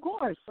good. Of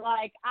course.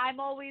 Like, I'm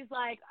always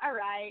like, all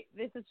right,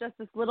 this is just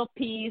this little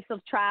piece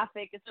of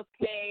traffic. It's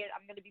okay.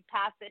 I'm going to be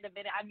past it in a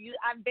minute.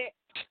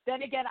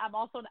 Then again, I'm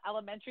also an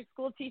elementary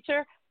school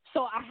teacher,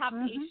 so I have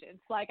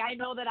patience. Like, I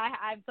know that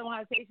I'm someone who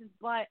has patience,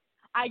 but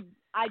I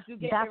do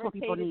get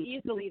irritated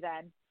easily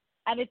then.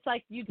 And it's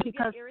like you do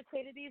get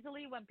irritated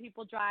easily when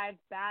people drive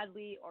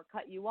badly or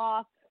cut you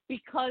off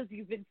because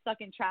you've been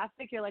stuck in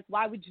traffic. You're like,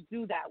 why would you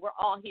do that? We're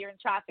all here in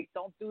traffic.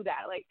 Don't do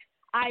that. Like,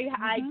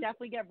 I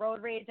definitely get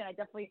road rage, and I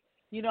definitely,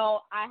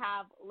 I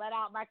have let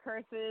out my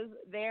curses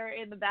there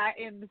in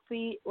the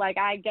seat. Like,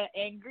 I get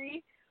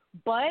angry.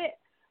 But,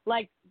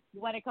 like,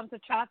 when it comes to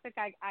traffic,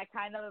 I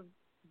kind of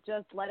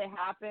just let it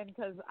happen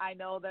because I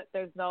know that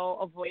there's no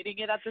avoiding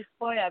it at this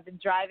point. I've been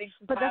driving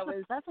since I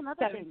was that's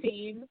another 17.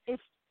 thing.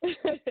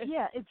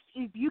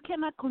 If you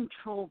cannot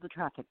control the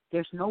traffic,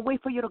 there's no way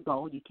for you to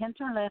go. You can't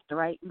turn left or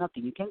right,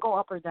 nothing. You can't go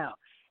up or down.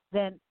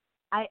 Then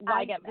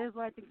this is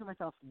what I think to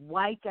myself,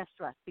 why get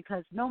stressed?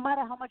 Because no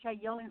matter how much I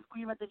yell and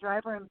scream at the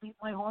driver and beat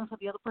my horn for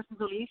the other person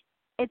to leave,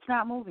 it's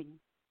not moving.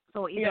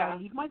 So either I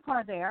leave my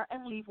car there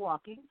and leave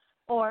walking,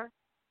 or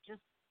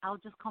I'll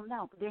just come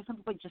down. But there's some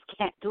people just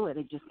can't do it.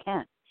 They just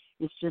can't.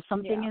 It's just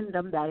something in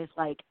them that is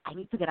like, I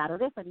need to get out of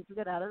this. I need to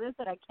get out of this,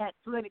 and I can't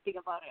do anything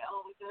about it.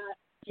 Oh my God.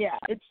 Yeah.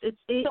 It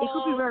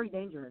could be very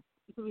dangerous.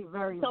 It could be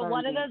very, so very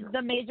one dangerous. of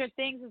the major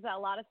things is that a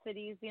lot of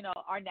cities,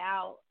 are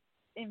now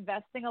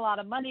investing a lot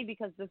of money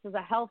because this is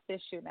a health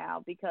issue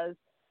now, because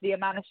the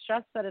amount of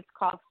stress that it's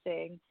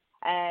costing,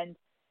 and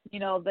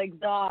the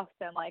exhaust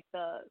and like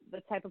the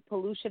type of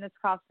pollution it's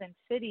costing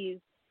cities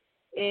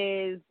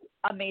is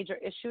a major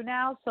issue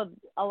now. So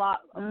a lot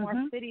more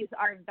cities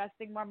are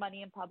investing more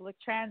money in public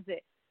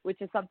transit,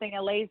 which is something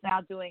LA is now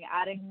doing,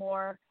 adding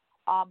more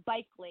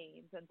bike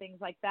lanes and things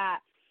like that.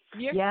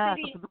 New York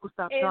City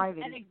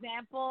is an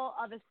example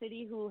of a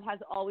city who has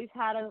always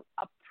had a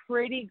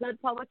pretty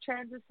good public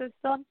transit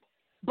system.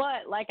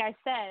 But like I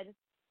said,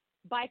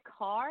 by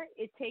car,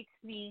 it takes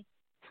me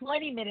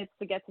 20 minutes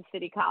to get to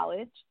City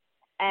College.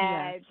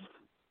 And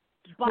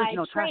by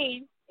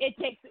train, it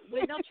takes,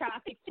 with no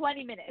traffic,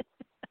 20 minutes.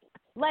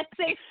 Let's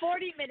say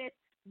 40 minutes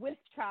with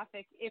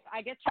traffic. If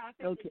I get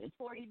traffic, it's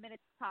 40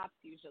 minutes tops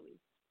usually,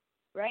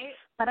 right?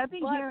 But I've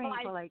been hearing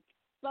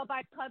But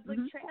by public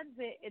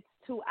transit, it's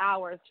 2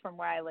 hours from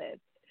where I live.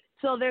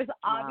 So there's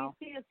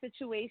obviously a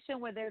situation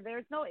where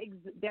there's no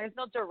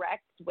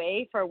direct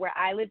way for where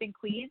I live in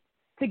Queens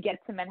to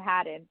get to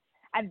Manhattan,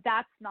 and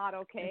that's not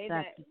okay.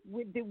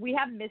 Exactly. That we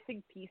have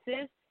missing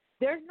pieces.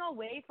 There's no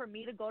way for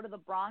me to go to the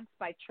Bronx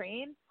by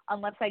train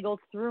unless I go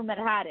through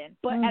Manhattan.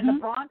 But at the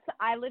Bronx,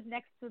 I live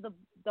next to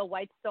the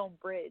Whitestone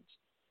Bridge.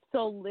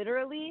 So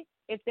literally,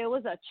 if there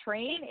was a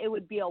train, it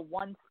would be a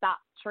one-stop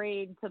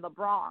train to the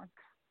Bronx.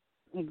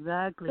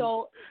 Exactly.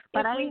 So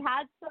if we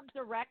had some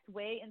direct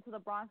way into the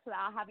Bronx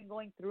without having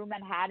going through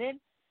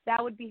Manhattan,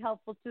 that would be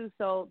helpful too.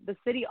 So the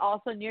city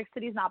also, New York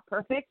City is not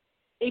perfect.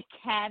 It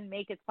can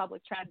make its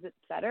public transit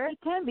better. It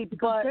can be,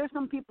 because there's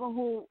some people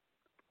who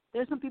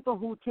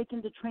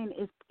taking the train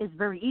is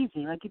very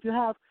easy. Like if you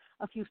have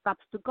a few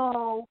stops to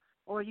go,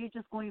 or you're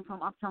just going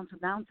from uptown to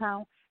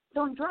downtown,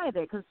 don't drive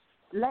it, because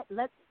let's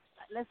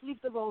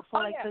leave the road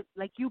for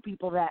like you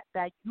people that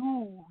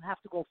you have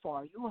to go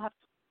far. You have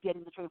to get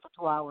in the train for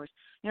 2 hours.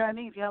 You know what I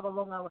mean? If you have a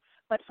long hour.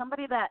 But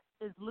somebody that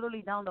is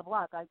literally down the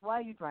block, like, why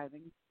are you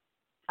driving?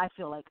 I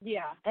feel like.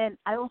 Yeah. And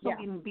I also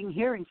been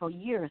hearing for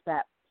years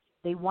that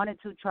they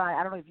wanted to try,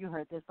 I don't know if you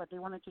heard this, but they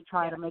wanted to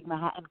try to make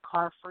Manhattan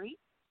car free.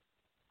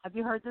 Have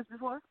you heard this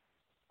before?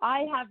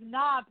 I have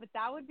not, but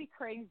that would be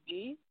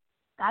crazy.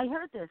 I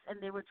heard this,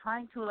 and they were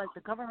trying to, like,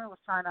 the government was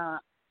trying to,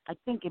 I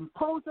think,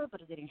 impose it,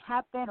 but it didn't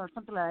happen or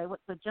something like that.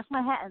 But just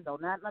Manhattan, though,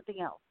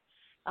 nothing else.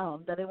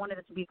 That they wanted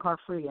it to be car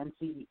free, and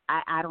see,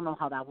 I don't know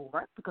how that will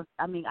work, because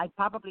I mean,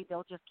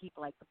 they'll just keep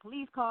like the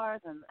police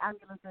cars and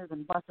ambulances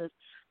and buses,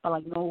 but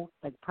like no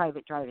like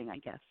private driving, I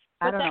guess.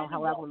 I don't know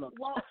how that will look.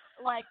 What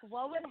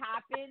would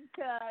happen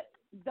to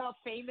the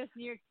famous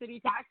New York City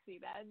taxi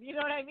then? You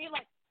know what I mean?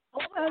 Like,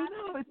 what would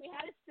happen if we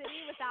had a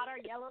city without our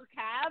yellow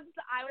cabs?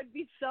 I would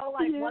be so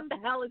like, what the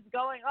hell is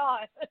going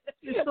on?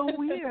 It's so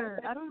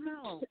weird. I don't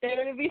know.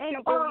 It would be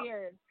super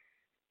weird.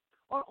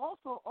 Or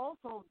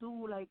also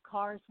do like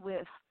cars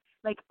with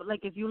like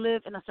if you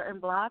live in a certain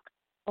block,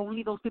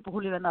 only those people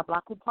who live in that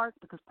block will park,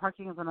 because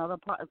parking is another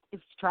part.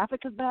 If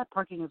traffic is bad,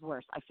 parking is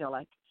worse, I feel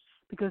like,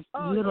 because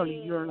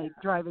literally you're like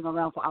driving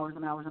around for hours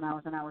and hours and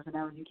hours and hours and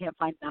hours. You can't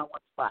find that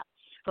one spot.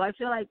 So I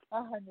feel like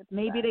 100%.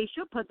 maybe they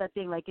should put that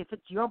thing, like if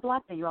it's your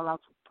block, then you're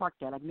allowed to park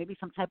there. Like maybe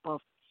some type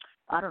of,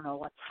 I don't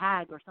know, a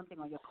tag or something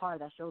on your car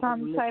that shows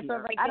some you live type here.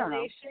 of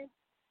regulation.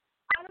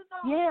 I don't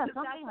know. Yeah,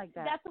 something like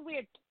that. That's a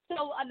weird.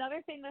 So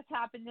another thing that's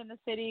happened in the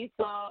city,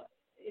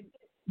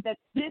 that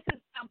this is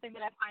something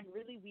that I find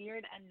really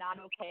weird and not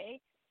okay,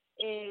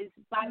 is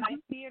by my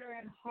theater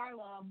in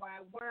Harlem where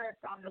I work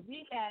on the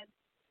weekends,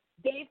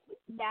 they've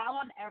now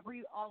on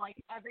every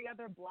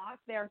other block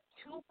there are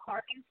 2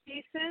 parking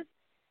spaces,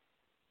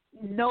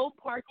 no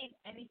parking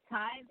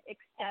anytime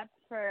except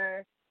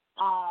for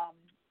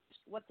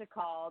what's it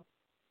called?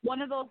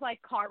 One of those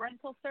like car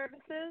rental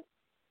services.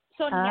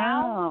 So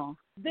now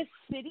the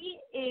city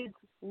is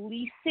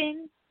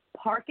leasing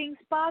parking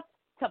spots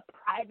to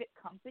private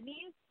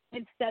companies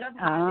instead of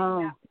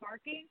having that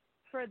parking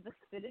for the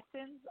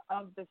citizens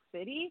of the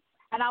city.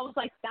 And I was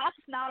like, that's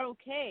not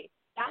okay.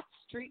 That's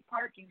street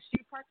parking.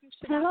 Street parking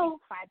should not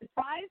be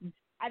privatized.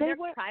 And they're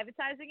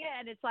privatizing it,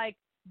 and it's like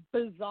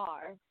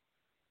bizarre.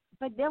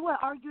 But they were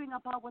arguing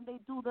about when they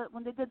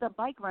did the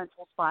bike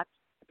rental spots.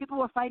 People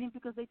were fighting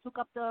because they took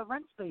up the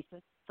rent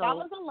spaces. So that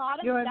was a lot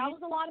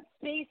of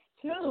space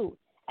too.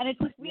 And it's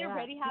just we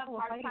already have a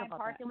hard time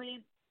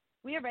parking.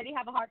 We already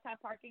have a hard time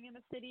parking in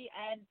the city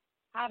and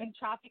having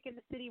traffic in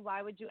the city.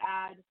 Why would you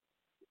add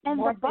And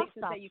more the bus places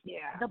stops, that you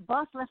can. the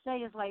bus, let's say,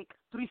 is like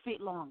 3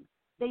 feet long.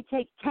 They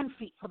take 10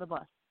 feet for the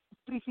bus.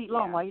 It's 3 feet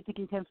long while you're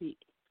taking 10 feet.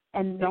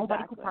 And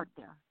nobody could park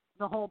there.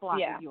 The whole block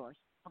is yours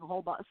for the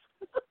whole bus.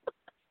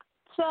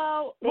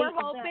 So we're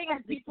hoping,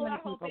 and people are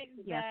hoping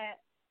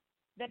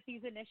that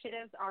these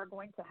initiatives are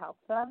going to help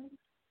them,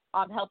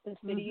 help the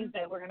cities,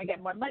 that we're going to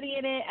get more money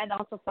in it, and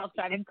also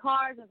self-driving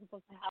cars are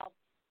supposed to help,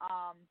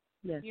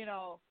 you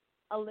know,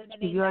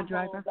 eliminate if you're a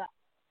driver.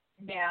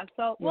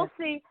 So we'll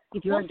see.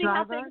 If you're we'll a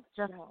driver,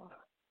 just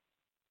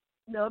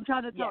I'm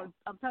trying to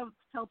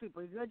tell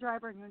people, if you're a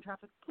driver and you're in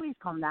traffic, please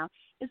calm down.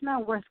 It's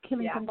not worth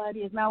killing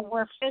somebody. It's not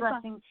worth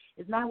stressing.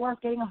 It's not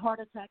worth getting a heart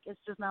attack. It's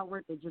just not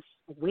worth it. Just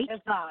wait.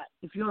 It's not.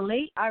 If you're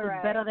late,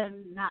 it's better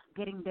than not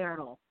getting there at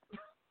all.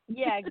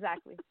 Yeah,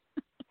 exactly.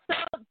 So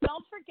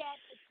don't forget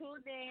to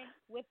tune in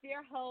with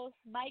your host,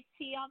 Mike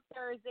T, on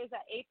Thursdays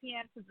at 8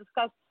 p.m. to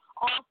discuss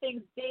all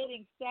things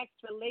dating, sex,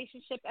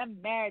 relationship,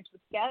 and marriage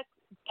with guest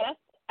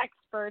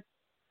experts,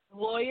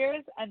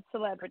 lawyers, and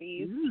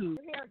celebrities.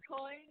 We are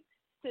going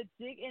to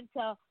dig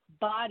into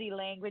body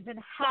language and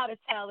how to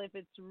tell if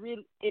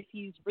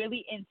he's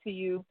really into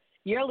you.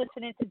 You're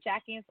listening to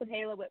Jackie and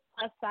Sohaila with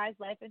Plus Size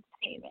Life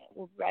Entertainment.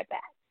 We'll be right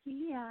back.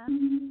 Yeah.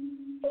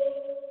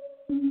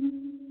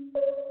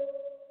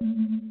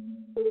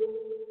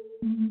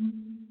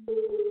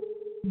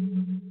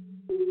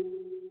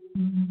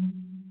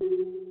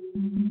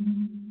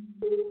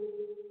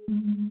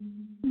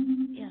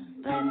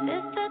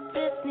 Breakfast at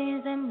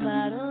Tiffany's and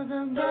bottles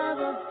of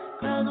bubbles.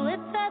 Girls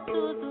with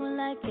tattoos who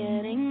like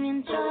getting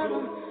in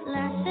trouble.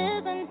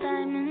 Lashes and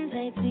diamonds,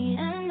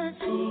 ATM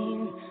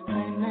machines.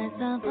 Find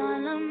myself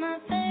all of my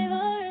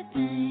favorite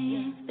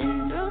things.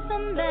 Been through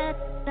some bad,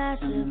 I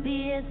should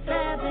be a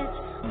savage.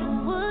 Who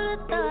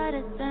would've thought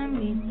it turned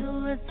me to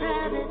a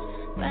savage?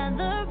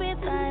 Rather be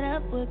tied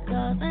up with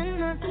calls and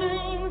not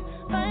strings.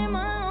 Write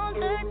my own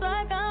text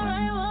like I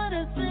write what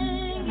I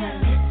sing.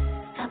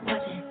 Stop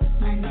watching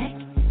my neck.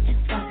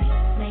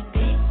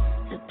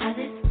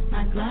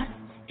 Gloss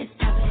is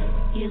poppin'.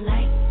 You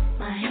like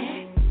my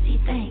hair? See,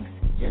 thanks.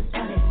 Just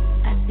bought it.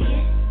 I see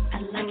it. I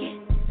like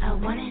it. I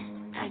want it.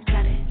 I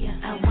got it. Yeah.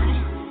 I want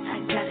it.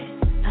 I got it.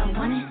 I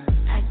want it.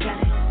 I got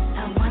it.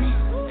 I want it.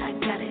 I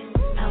got it.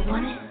 I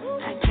want it.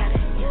 I got it.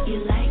 Yeah. You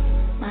like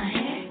my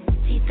hair?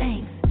 See,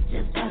 thanks.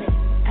 Just bought it.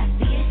 I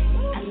see it.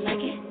 I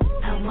like it.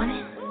 I want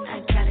it.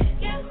 I got it.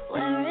 Yeah.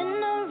 Wearing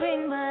a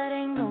ring, but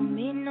ain't gon'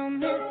 be no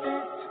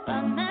misses.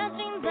 But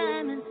matching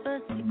diamonds for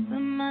 6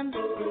 of my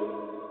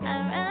bitches. I'd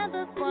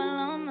rather spoil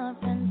all my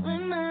friends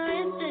with my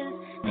riches.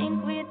 Think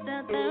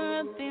without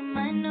therapy,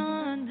 might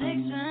know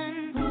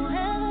addiction.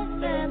 Whoever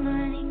said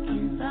money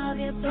can solve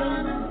your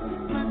problems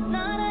must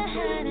not have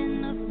had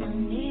enough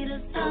money to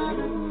solve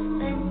them.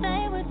 They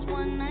say which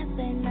one, I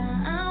say nah,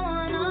 I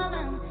want all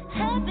them.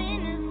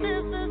 Happiness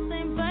is the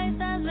same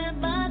price as red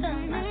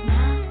bottom. My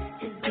smile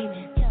is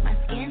beaming, my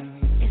skin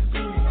is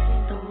gleaming.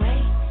 The way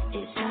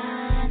it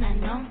shine, I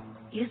know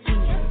you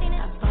seen it.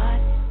 I bought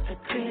a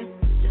crib,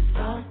 just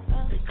rose.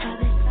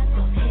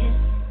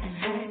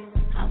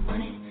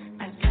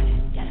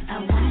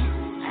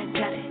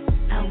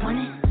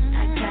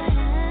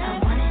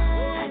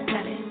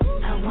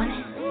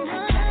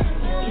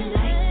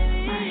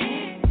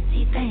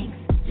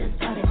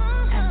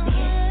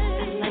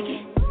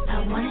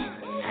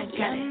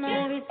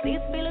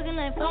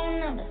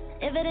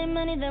 If it ain't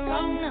money, then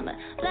wrong number.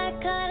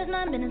 Black card is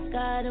my business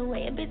card. The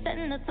way it be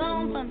setting the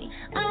tone for me.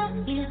 I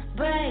don't need a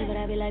brag, but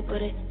I be like, put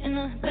it in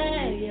the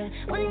bag, yeah.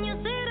 When you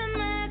see the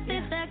max,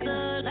 it's that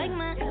good, like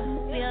my,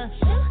 yeah.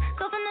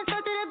 Go from the top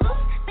to the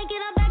booth, make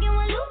it all back in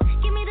one loop.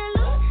 Give me the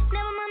loot,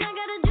 never mind, I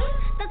got a juice.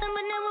 Nothing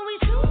but never we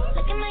shoot.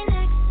 Look at my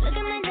neck, look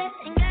at my debt.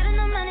 Ain't got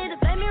enough money to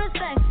pay me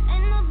respect.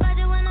 Ain't no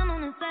budget when I'm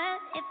on the set.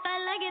 If I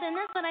like it, then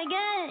that's what I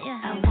get,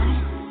 yeah. I want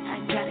it, I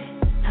got it.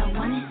 I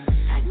want it,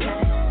 I got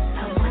it.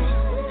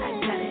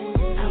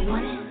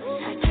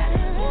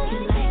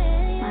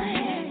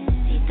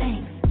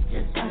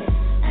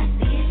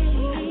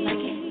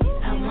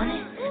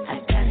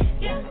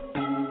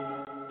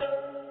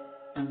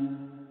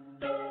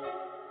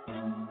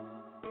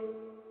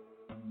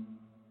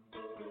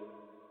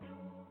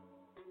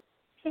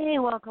 Hey,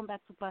 welcome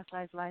back to Plus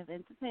Size Live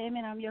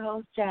Entertainment. I'm your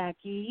host,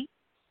 Jackie.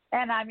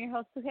 And I'm your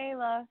host,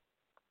 Sohaila.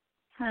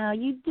 How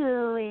you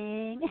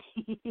doing?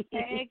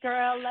 Hey,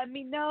 girl, let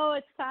me know.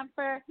 It's time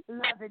for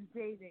love and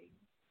dating.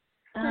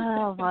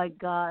 Oh, my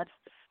God.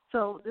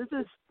 So this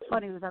is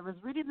funny because I was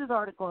reading this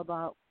article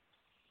about,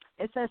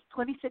 it says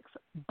 26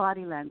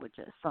 body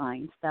languages,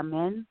 signs that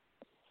mean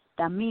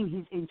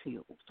he's into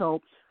you.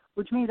 So,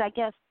 which means, I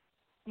guess,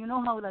 you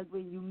know how, like,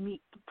 when you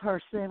meet the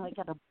person, like,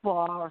 at a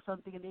bar or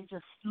something, and they're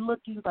just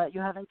looking, but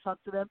you haven't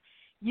talked to them,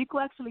 you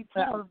could actually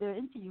tell if they're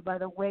into you by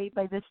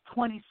this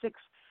 26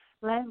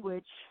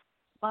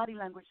 body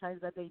language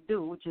signs that they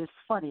do, which is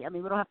funny. I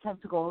mean, we don't have time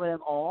to go over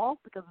them all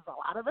because there's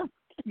a lot of them.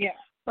 Yeah.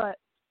 But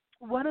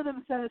one of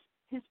them says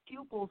his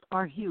pupils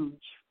are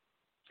huge.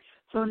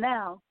 So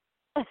now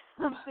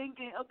I'm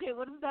thinking, okay,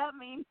 what does that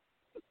mean?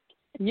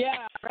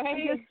 Yeah,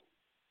 right.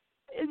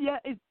 Yeah,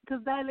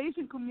 because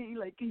dilation could mean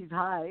like he's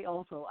high.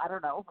 Also, I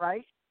don't know,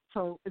 right?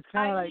 So it's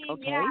kind of like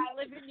okay. Yeah, I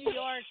live in New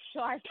York,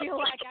 so I feel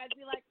like I'd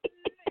be like,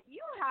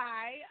 you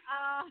high?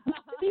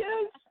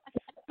 Yes,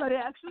 but it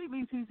actually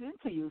means he's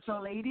into you. So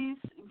ladies,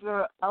 if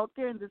you're out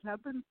there and this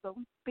happens,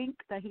 don't think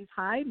that he's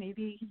high.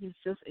 Maybe he's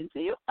just into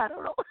you. I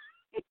don't know.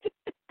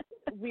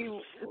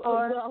 We'll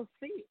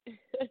see.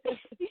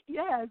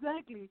 Yeah,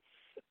 exactly.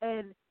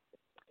 And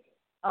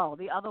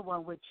the other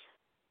one, which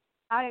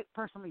I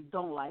personally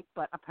don't like,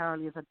 but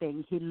apparently is a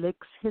thing. He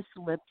licks his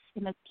lips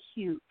in a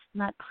cute,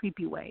 not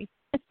creepy way.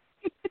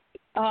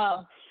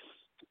 Well,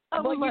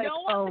 you like,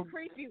 don't want the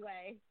creepy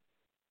way.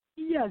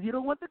 Yes, you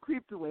don't want the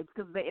creepy way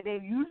because they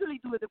usually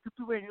do it the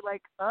creepy way, and you're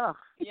like, ugh.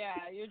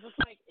 Yeah, you're just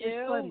like,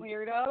 ew,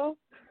 weirdo.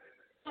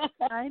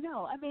 I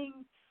know. I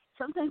mean,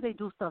 sometimes they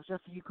do stuff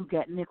just so you could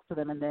get next to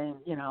them, and then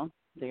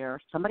they're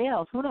somebody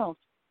else. Who knows?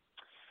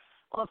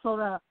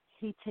 Also,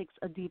 he takes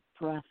a deep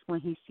breath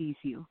when he sees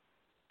you.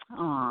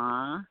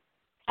 Aww.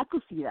 I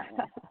could see that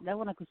one. That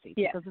one I could see.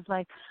 Yeah. Because it's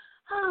like,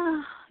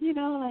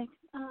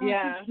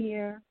 yeah. he's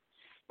here.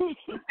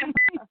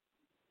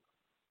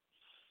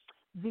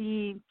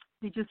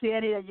 Did you see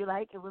any that you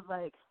like? It was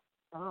like,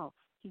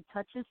 he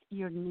touches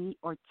your knee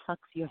or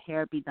tucks your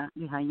hair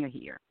behind your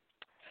ear.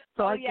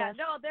 So I guess,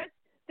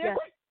 there's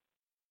like,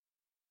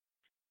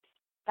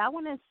 that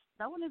one is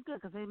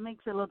good because it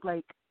makes it look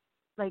like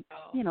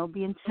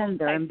being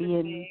tender and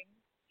being.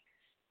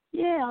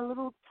 Yeah, a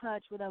little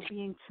touch without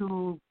being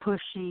too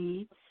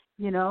pushy,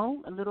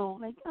 a little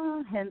like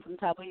hands on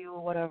top of you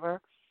or whatever.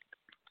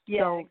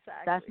 Yeah, so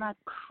exactly. That's not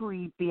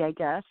creepy, I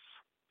guess.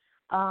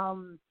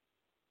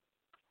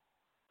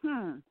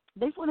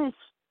 This one is,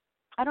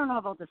 I don't know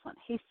about this one.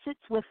 He sits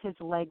with his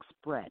legs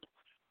spread.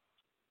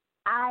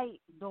 I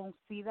don't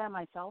see that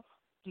myself.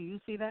 Do you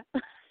see that?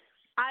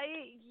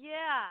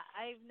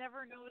 I've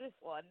never noticed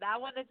one.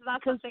 That one is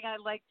not something I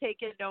like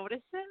taking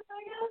notice in,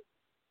 I guess.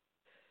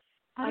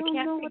 I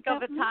can't think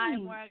of a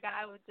time where a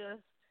guy would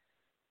just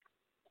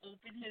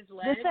open his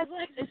legs.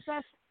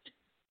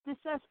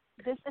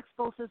 This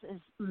exposes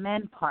his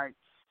men parts,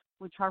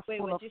 which are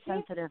full of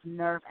sensitive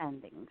nerve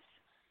endings.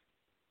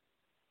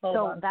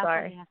 That's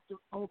why he has to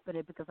open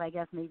it because I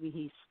guess maybe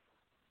he's,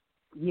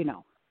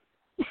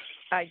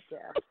 I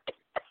guess.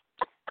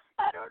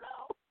 I don't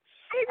know.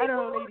 Maybe I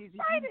don't know, ladies.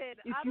 I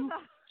don't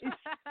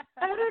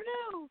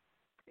know.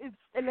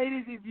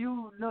 Ladies, if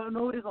you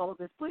notice all of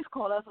this, please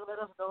call us and let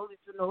us know if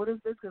you notice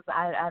this because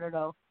I don't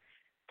know.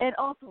 And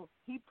also,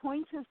 he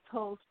points his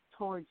toes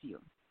towards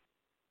you.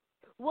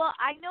 Well,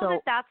 I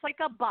know that's like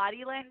a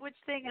body language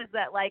thing. Is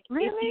that like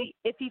really?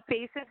 if he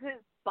faces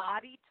his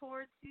body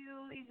towards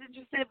you, he's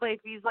interested. But if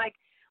he's like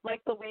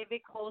the way they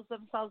close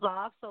themselves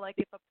off, so like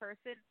if a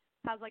person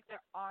has like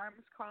their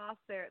arms crossed,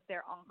 they're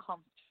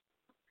uncomfortable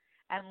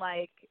and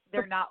like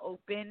they're not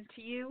open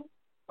to you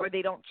or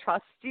they don't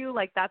trust you.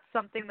 Like that's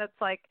something that's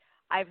like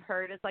I've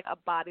heard is like a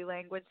body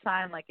language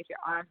sign. Like if your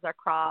arms are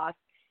crossed,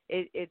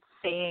 it's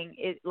saying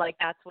it like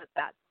that's what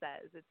that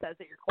says. It says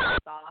that you're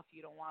closed off.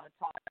 You don't want to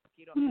talk.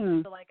 You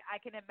don't. So like I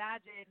can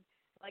imagine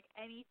like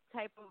any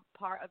type of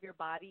part of your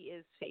body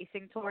is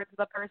facing towards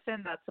the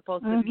person. That's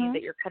supposed to mean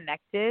that you're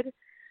connected.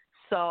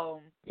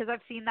 So because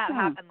I've seen that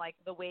happen. Like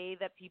the way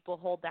that people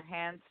hold their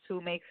hands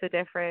too makes a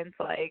difference.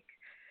 Like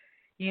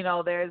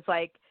there's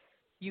like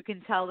you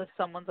can tell if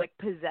someone's like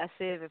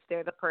possessive if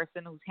they're the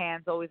person whose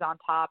hand's always on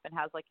top and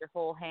has like your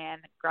whole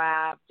hand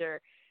grabbed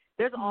or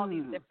there's all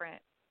these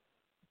different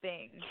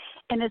things.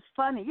 And it's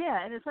funny,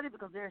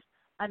 because there's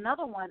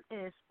another one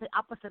is the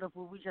opposite of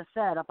what we just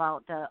said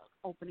about the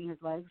opening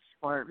his legs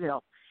or,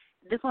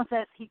 this one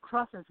says he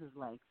crosses his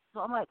legs.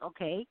 So I'm like,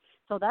 okay,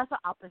 so that's the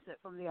opposite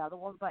from the other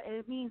one, but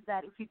it means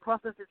that if he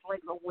crosses his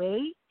legs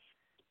away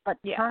but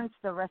turns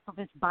the rest of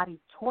his body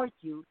towards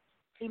you,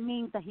 it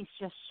means that he's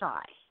just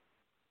shy.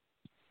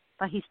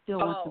 But he still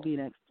wants to be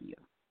next to you.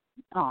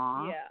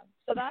 Aww. Yeah.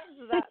 So that's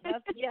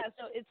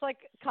so it's like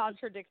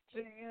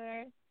contradictory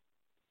there.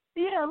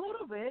 Yeah, a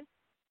little bit.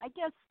 I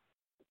guess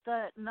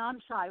the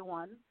non-shy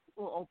one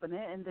will open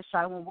it and the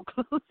shy one will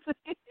close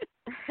it.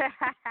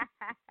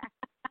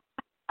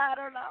 I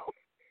don't know.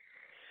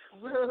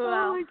 Well,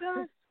 oh my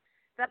God.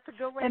 That's a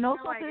good way and to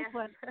also know, this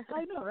one.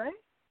 I know, right?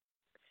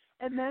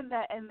 And then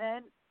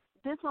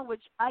this one,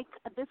 which I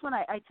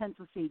tend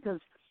to see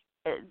because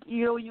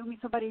you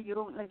meet somebody you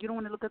don't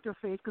want to look at their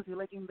face because you're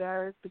like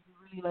embarrassed, but you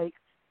really like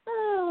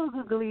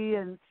googly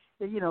and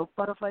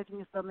butterflies in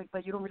your stomach,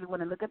 but you don't really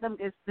want to look at them.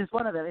 There's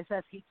one of them. It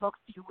says he talks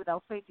to you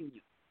without facing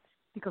you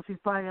because he's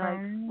probably like,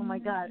 oh my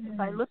God, if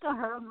I look at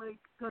her, I'm like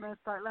gonna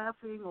start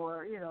laughing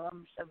or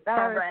I'm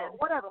embarrassed or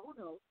whatever. Who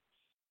knows?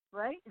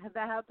 Right? Has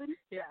that happened?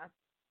 Yeah.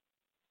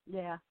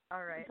 Yeah.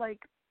 All right. It's like.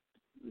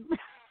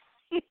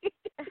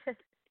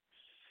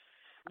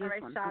 All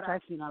right, one, shut which up.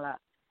 I've seen a lot.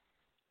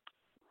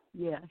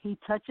 Yeah, he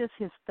touches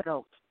his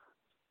throat.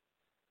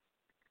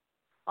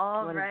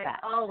 All what right. Is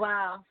that? Oh,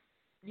 wow.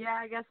 Yeah,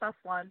 I guess that's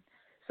one.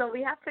 So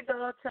we have to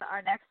go to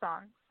our next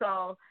song.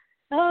 So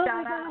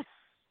shout out.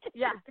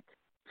 Yeah.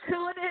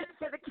 Tune in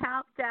for the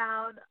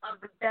countdown of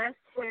the best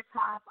hip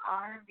hop,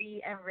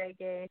 R&B, and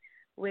reggae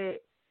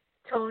with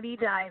Tony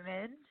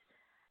Diamond.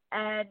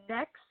 And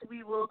next,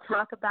 we will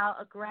talk about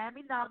a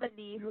Grammy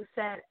nominee who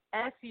said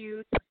F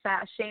you to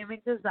fat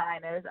shaming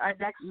designers. Our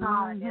next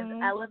song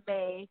is Ella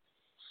May,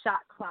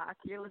 Shot Clock.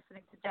 You're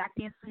listening to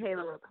Jackie and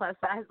Sahela with Plus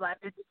Size Life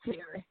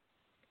Entertainment.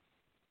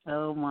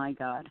 Oh, my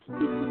God.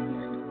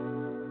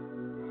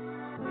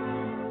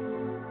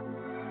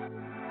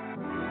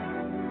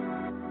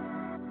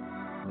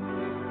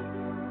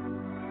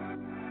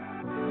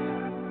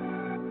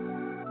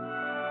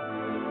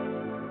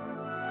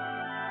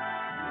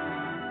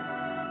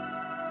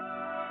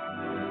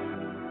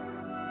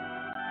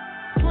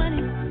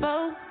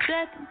 24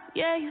 seconds,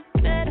 yeah, you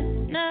better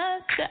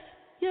not stop.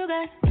 You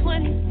got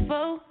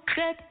 24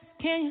 seconds,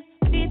 can you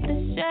beat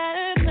the shot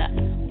clock?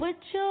 What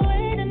you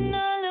waiting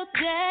on, little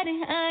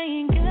daddy? I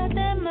ain't got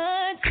that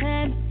much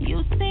time.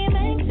 You seem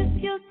anxious,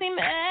 you seem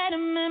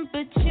adamant,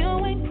 but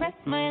you ain't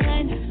pressed my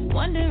line.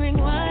 Wondering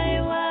why?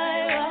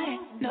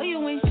 No,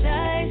 you ain't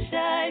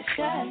shy.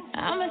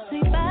 I'ma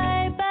say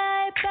bye, but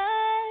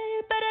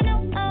I know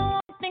I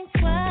won't think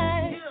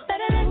twice.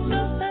 Better let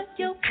you hurt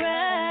your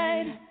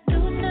pride. Do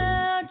it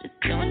now, just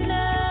do it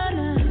now.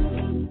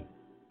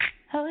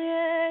 Oh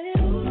yeah.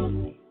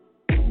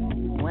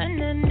 When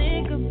that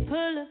nigga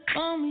pull up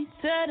on me,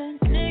 tell that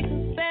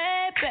nigga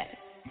baby,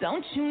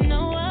 don't you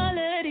know all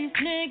of these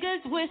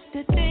niggas wish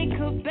that they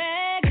could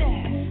bag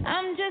that?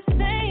 I'm just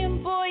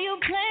saying, boy, you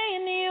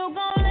playing, you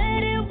gon'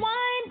 let it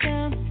wind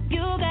down.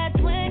 You got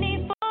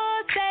 24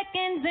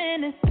 seconds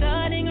and it's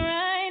starting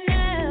right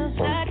now.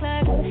 Shot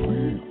clock.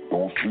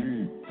 Don't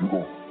sleep, you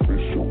gon'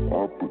 miss your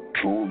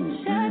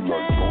opportunity.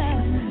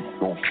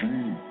 Don't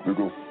sleep,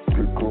 nigga,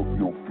 pick up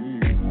your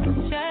feet,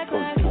 nigga.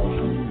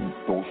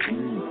 Don't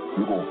sleep,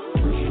 you gon'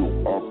 miss your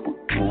opportunity.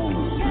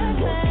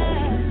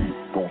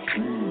 Don't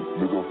sleep,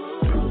 nigga,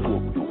 pick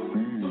up your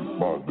feet,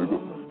 my nigga.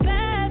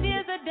 5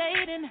 years of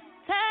dating,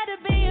 tired of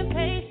being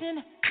patient.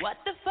 What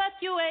the fuck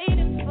you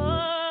waiting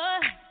for?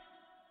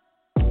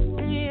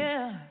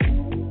 Yeah,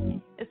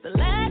 it's a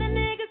lot of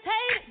niggas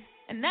hating,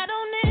 and I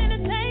don't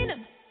entertain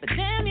them. But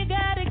damn, you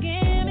gotta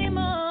give me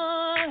more.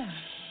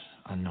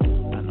 I know,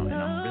 and I'm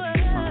really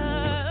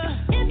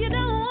trying. If you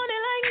don't want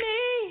it like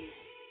me,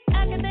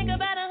 I can think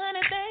about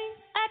 100 things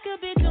I could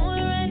be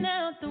doing right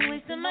now to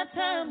wasting my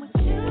time with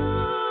you.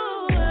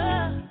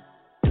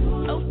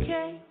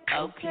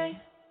 Okay,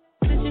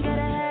 but you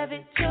gotta have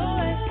it your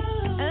way.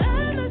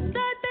 I'ma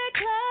start that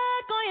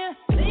clock on you.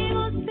 We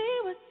gon' see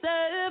what's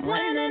up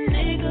when a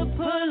nigga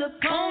pull up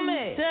on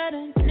me. Tell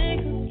that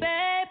nigga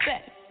baby,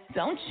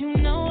 don't you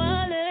know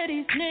all of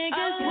these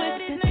niggas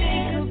wish that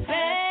they could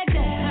bag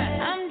that?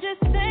 I'm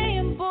just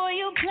saying, boy,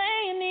 you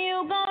playing,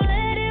 you gon'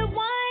 let it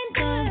wind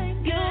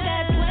down. You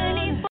got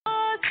 24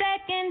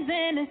 seconds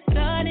and it's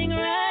starting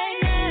right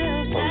now.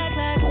 Shot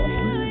clock.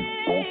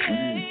 Don't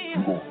sleep,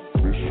 you gon'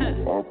 miss your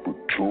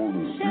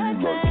opportunity. Don't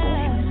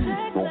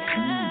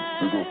sleep,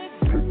 nigga,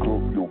 pick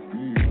up your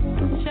feet,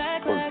 nigga.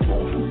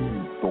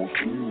 Don't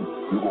sleep,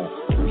 you gon'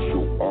 miss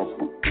your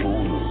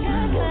opportunity.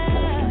 Don't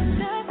sleep,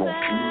 nigga, pick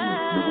up your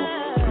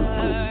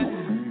feet,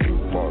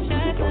 my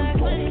nigga. Don't sleep,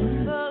 you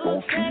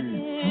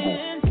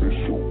gon'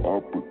 miss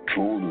your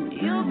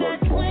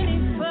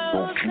opportunity.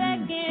 Don't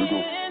sleep,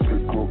 nigga,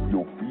 pick up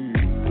your feet,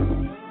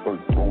 nigga.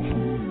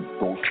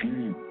 Don't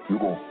sleep, you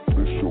gon'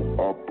 miss your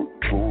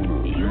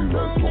opportunity.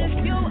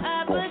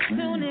 Don't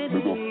sleep,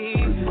 nigga,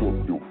 pick up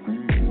your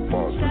feet,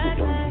 my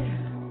nigga.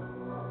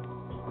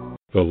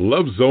 The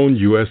Love Zone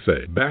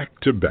USA, back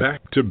to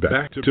back.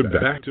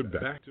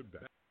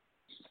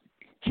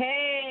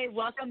 Hey,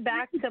 welcome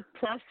back to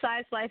Plus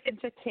Size Life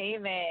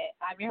Entertainment.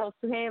 I'm your host,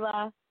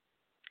 Sahela.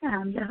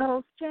 I'm your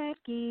host,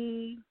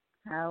 Jackie.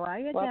 How are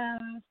you,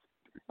 guys?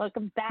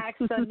 Welcome back.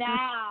 So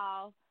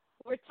now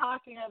we're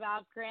talking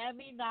about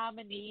Grammy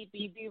nominee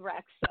Bibi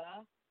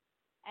Rexha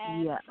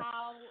and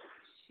how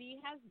she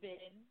has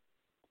been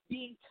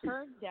being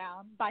turned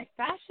down by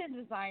fashion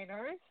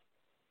designers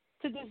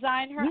to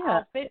design her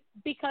outfit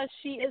because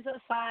she is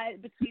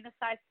between a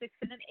size 6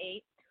 and an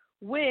 8,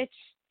 which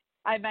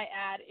I might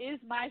add is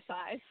my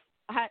size.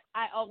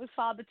 I always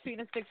fall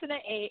between a 6 and an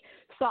 8,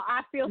 so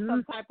I feel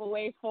some type of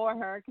way for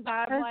her because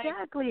I'm like,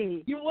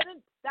 you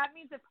wouldn't. That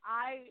means if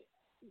I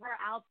were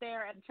out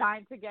there and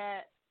trying to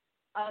get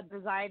a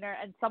designer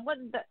and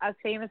someone as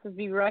famous as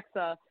Bibi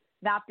Rexha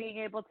not being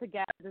able to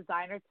get a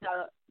designer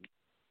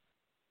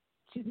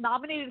she's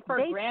nominated for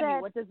a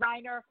Grammy. What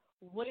designer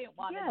wouldn't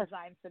want to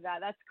design for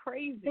that? That's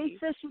crazy. They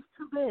said she's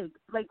too big.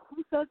 Like,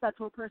 who says that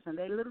to a person?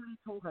 They literally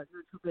told her,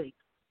 you're too big.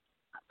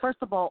 First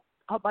of all,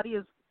 her body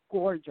is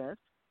gorgeous.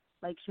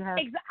 Like, she has,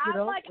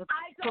 I'm like,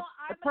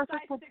 I'm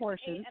perfect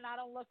proportions. And I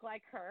don't look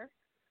like her.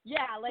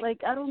 Yeah,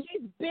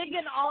 she's big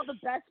in all the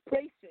best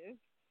places.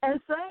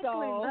 Exactly.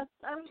 So,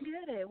 I don't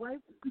get it. Why?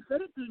 If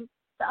anything,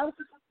 the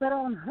outfit looks better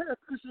on her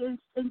because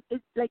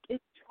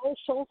it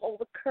shows all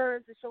the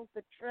curves. It shows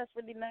the dress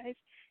really nice.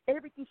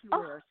 Everything she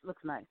wears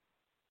looks nice.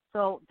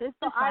 So this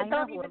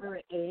designer, whoever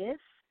it is,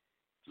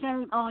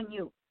 shame on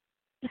you.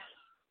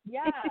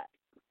 Yeah.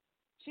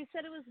 she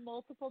said it was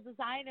multiple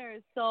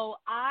designers. So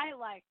I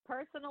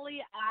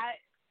personally,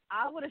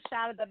 I would have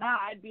shouted them out.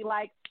 I'd be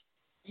like,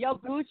 yo,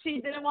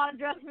 Gucci didn't want to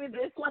dress me.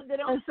 This one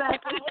didn't want to.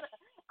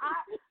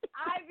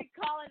 I'd be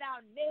calling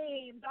out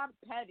names. I'm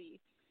petty.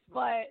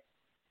 But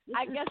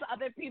I guess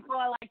other people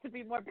I like to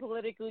be more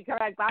politically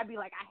correct. But I'd be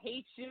like, I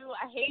hate you.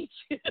 I hate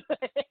you.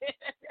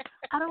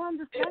 I don't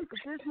understand because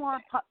there's more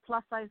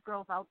plus-size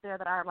girls out there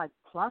that are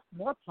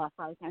more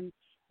plus-size, and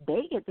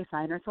they get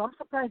designers. So I'm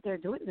surprised they're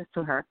doing this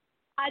to her.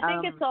 I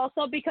think it's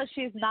also because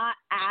she's not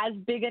as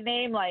big a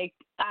name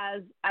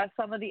as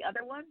some of the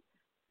other ones,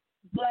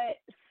 but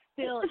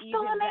still, it's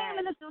still a name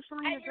and it's still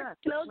showing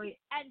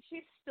and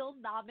she's still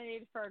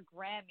nominated for a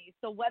Grammy.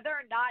 So whether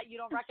or not you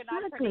don't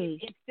recognize her name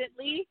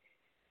instantly,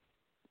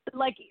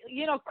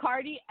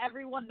 Cardi,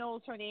 everyone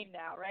knows her name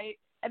now, right?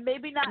 And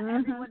maybe not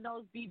everyone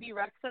knows BB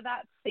Rexa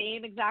that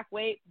same exact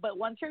way, but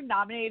once you're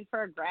nominated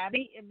for a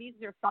Grammy, it means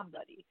you're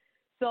somebody.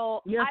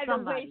 So either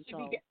way should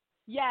be.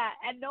 Yeah,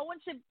 and no one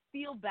should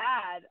feel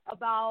bad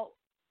about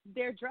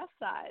their dress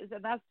size,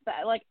 and that's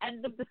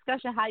end of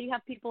discussion. How you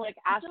have people like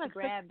Ashley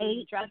Graham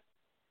being dressed,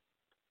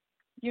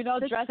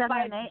 dressed 7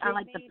 by and 8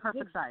 are the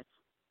perfect size.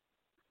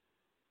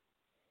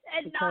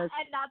 And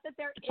not that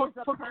there is a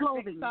perfect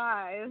clothing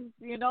size,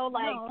 no.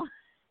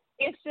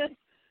 It's just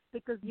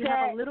because you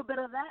have a little bit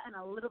of that and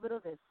a little bit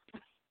of this.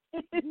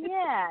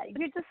 Yeah,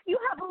 you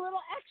have a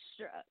little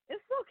extra.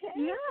 It's okay.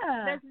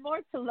 Yeah, there's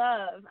more to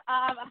love.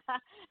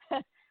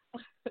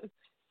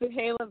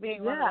 Suhaila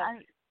being one of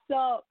them.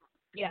 So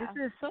yeah,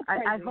 this is.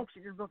 I hope she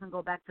just doesn't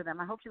go back to them.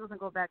 I hope she doesn't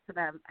go back to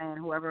them and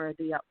whoever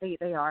they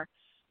are,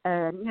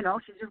 and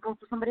she just goes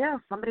to somebody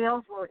else. Somebody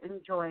else will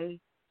enjoy,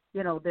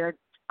 their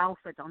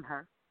outfit on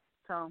her.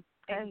 So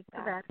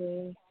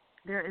exactly.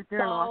 They're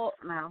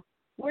lost now.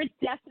 We're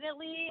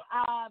definitely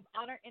on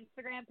our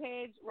Instagram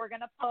page. We're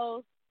gonna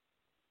post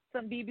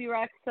some BB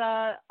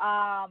Rexa,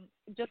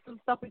 just some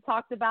stuff we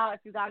talked about.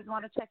 If you guys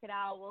want to check it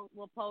out,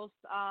 we'll post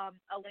a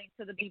link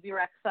to the BB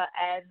Rexa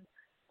and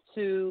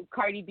to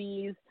Cardi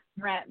B's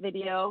rant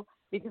video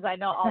because I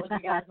know all of you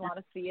guys want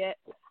to see it.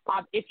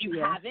 If you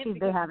haven't,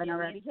 they haven't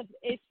already. Because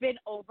it's been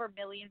over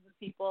millions of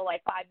people,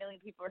 5 million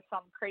people or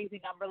some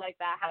crazy number like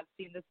that have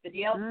seen this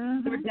video.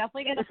 So we're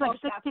definitely going to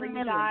post that for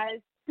you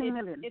guys.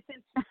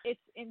 It's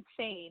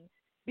insane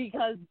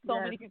because so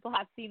many people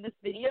have seen this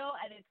video,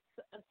 and it's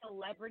a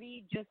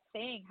celebrity just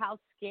saying how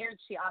scared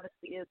she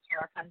honestly is for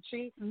our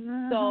country.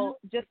 So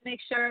just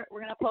make sure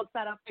we're going to post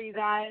that up for you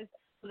guys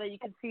so that you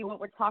can see what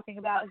we're talking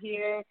about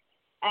here,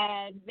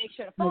 and make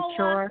sure to follow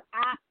us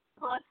at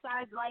Plus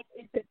Size Life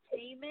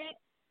Entertainment.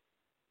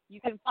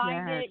 You can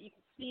find it. You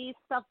can see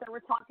stuff that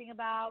we're talking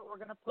about. We're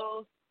going to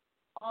post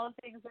all the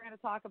things we're going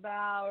to talk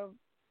about.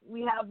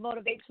 We have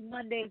Motivation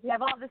Mondays. We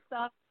have all this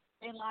stuff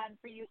in line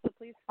for you, so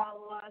please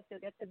follow us.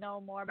 You'll get to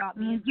know more about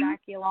me and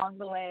Jackie along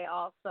the way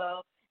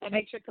also. And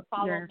make sure to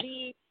follow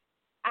me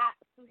at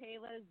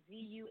Suhaila,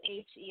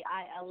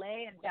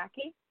 Zuheila, and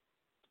Jackie.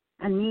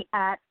 And me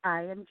at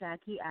I am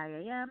Jackie,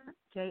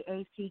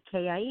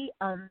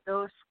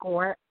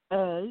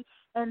 IamJackie_A.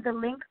 And the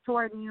link to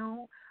our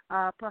new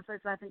Plus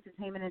Size Life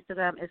Entertainment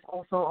Instagram is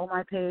also on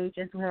my page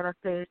and Suhaila's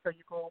page. So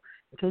you go,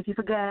 in case you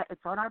forget,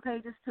 it's on our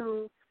pages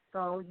too.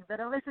 So you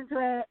better listen to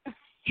it.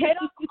 Hit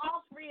up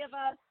all three of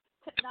us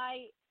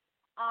tonight.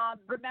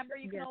 Remember,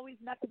 you can always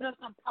message us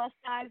on Plus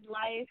Size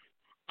Life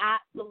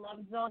at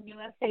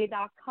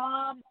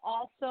thelovezoneusa.com.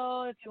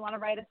 Also, if you want to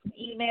write us an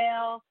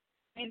email,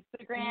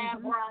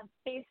 Instagram, we're on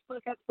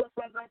Facebook at Plus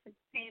Size Life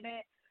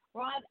Entertainment.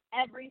 We're on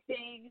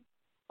everything.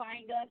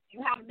 Find us.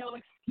 You have no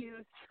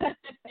excuse.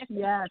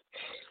 Yes.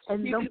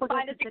 And don't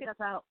forget to check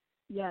us out.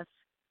 Yes.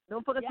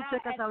 Don't forget to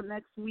check us out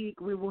next week.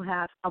 We will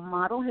have a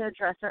model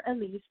hairdresser,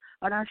 Elise,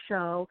 on our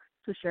show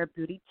to share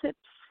beauty tips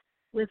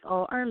with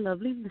all our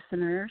lovely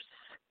listeners.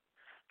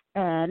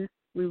 And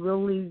we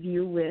will leave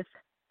you with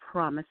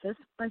Promises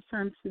by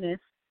Sam Smith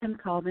and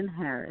Calvin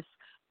Harris.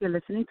 You're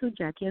listening to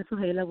Jackie and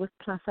Suhaila with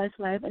Plus Size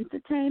Live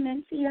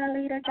Entertainment. See ya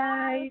later,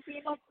 guys.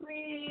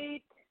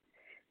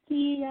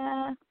 See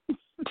ya.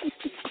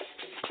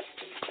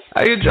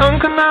 Are you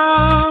drunk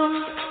enough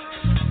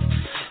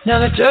now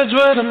to judge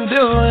what I'm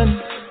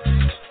doing?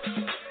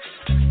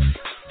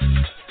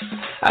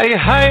 Are you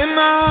high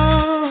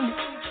enough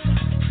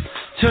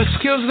to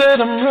excuse that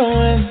I'm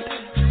ruined?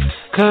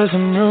 'Cause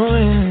I'm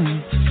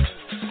ruined.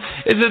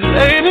 Is it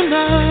late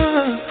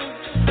enough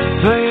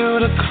for you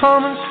to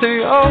come and stay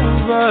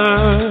over?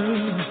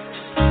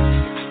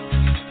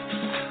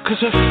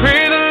 'Cause we're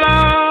free to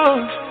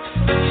love,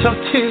 so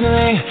tease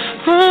me.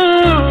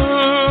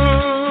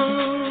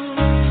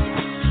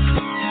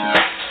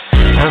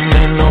 I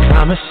made no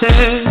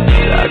promises,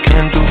 I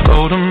can't do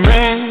golden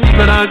rings,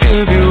 but I'll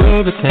give you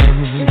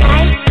everything.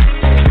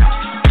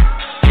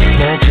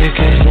 Magic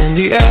is in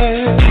the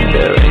air,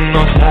 there ain't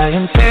no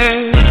science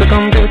here, so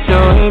come get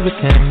your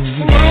everything.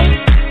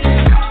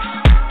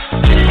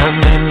 I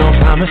made no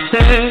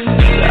promises,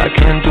 I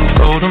can't do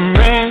golden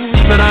rings,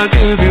 but I'll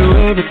give you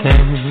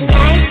everything.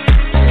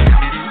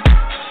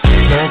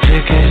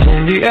 Magic is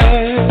in the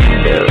air,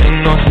 there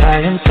ain't no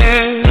science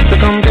here, so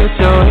come get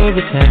your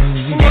everything.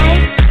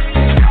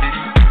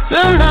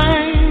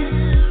 Tonight.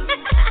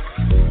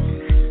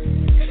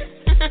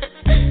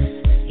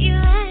 You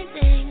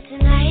anything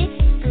tonight?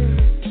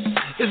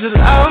 Is it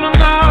loud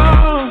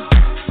enough?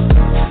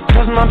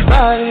 'Cause my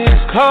body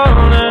is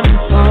calling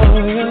for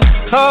you,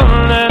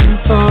 calling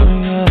for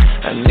you.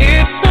 I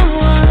need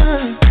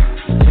someone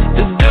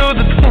to do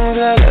the things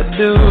that I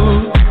do.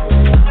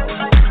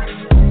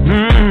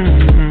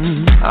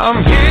 I'm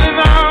heating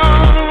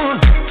on,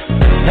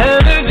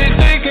 energy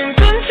taking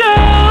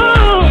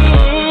control.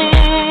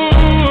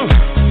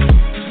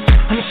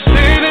 I'm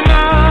speeding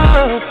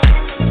up,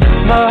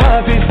 my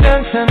heart beats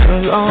dancing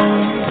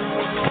alone.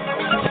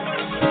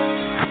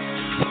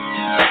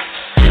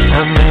 I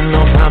made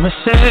no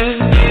promises,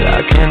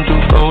 I can't do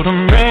golden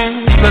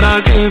rings, but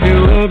I'll give you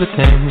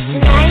everything.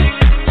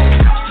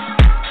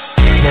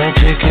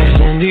 Magic is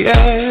in the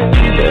air,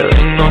 there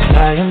ain't no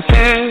science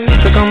here,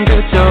 so come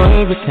get your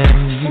everything.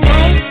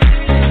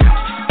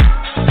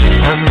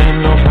 I made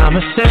no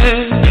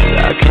promises,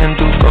 I can't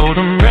do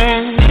golden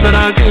rings, but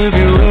I'll give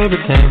you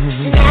everything.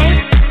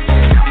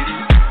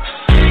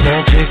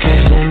 Magic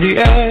is in the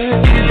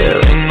air, there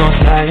ain't no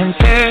science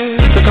here,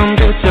 so come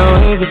get your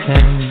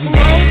everything.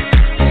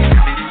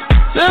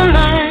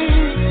 Tonight.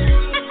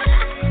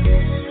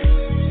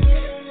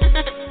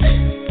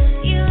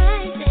 You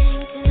anything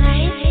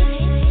tonight?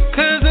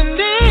 'Cause I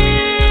need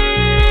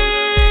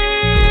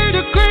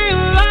a green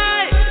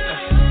light,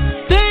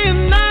 day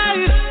and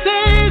night,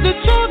 say that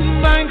you're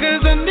mine.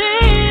 'Cause I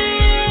need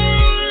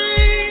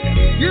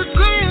your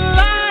green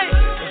light,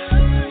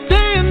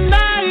 day and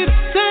night,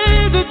 say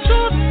that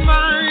you're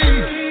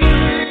mine.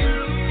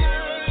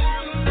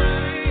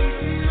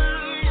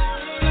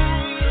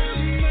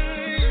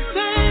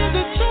 Say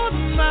that you're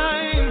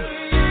mine.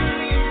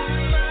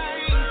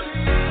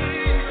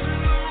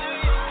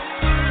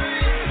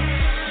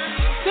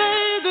 Say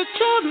that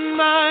you're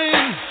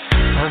mine.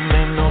 I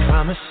made no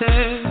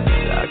promises,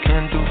 I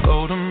can't do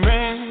golden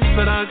rings,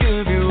 but I'll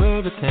give you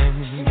everything.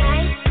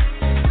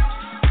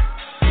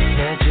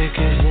 Magic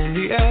is in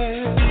the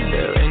air,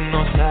 there ain't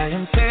no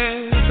science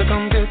here, so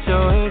come get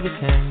your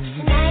everything.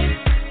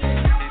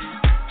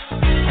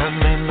 I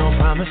made no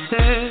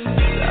promises,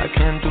 I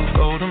can't do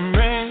golden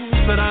rings,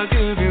 but I'll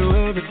give you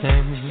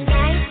everything.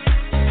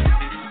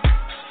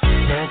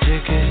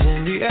 Magic is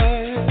in the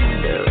air,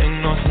 there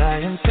ain't no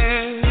science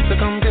here, so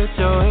come get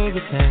your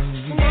everything.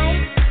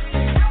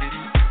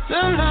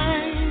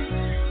 Tonight.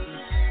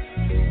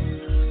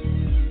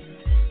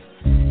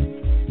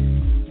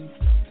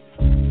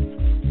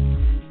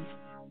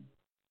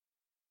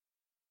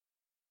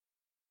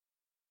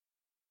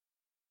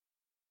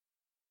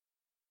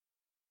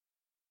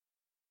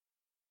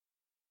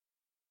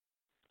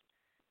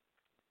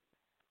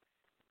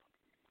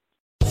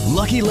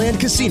 Lucky Land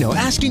Casino,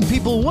 asking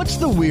people, what's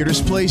the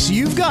weirdest place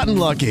you've gotten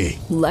lucky?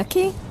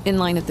 Lucky? In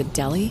line at the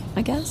deli,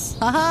 I guess?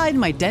 Aha, in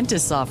my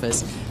dentist's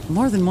office.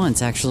 More than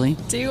once, actually.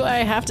 Do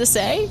I have to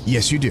say?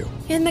 Yes, you do.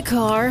 In the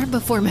car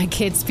before my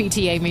kids'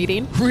 PTA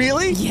meeting.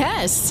 Really?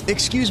 Yes.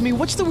 Excuse me,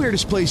 what's the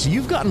weirdest place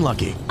you've gotten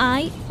lucky?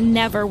 I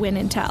never win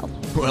and tell.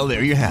 Well,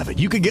 there you have it.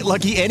 You can get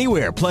lucky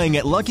anywhere, playing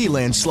at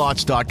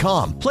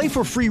LuckyLandSlots.com. Play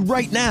for free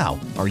right now.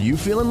 Are you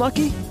feeling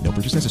lucky? No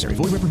purchase necessary.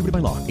 Void where prohibited by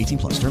law.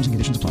 18+. Terms and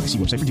conditions apply. See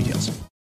website for details.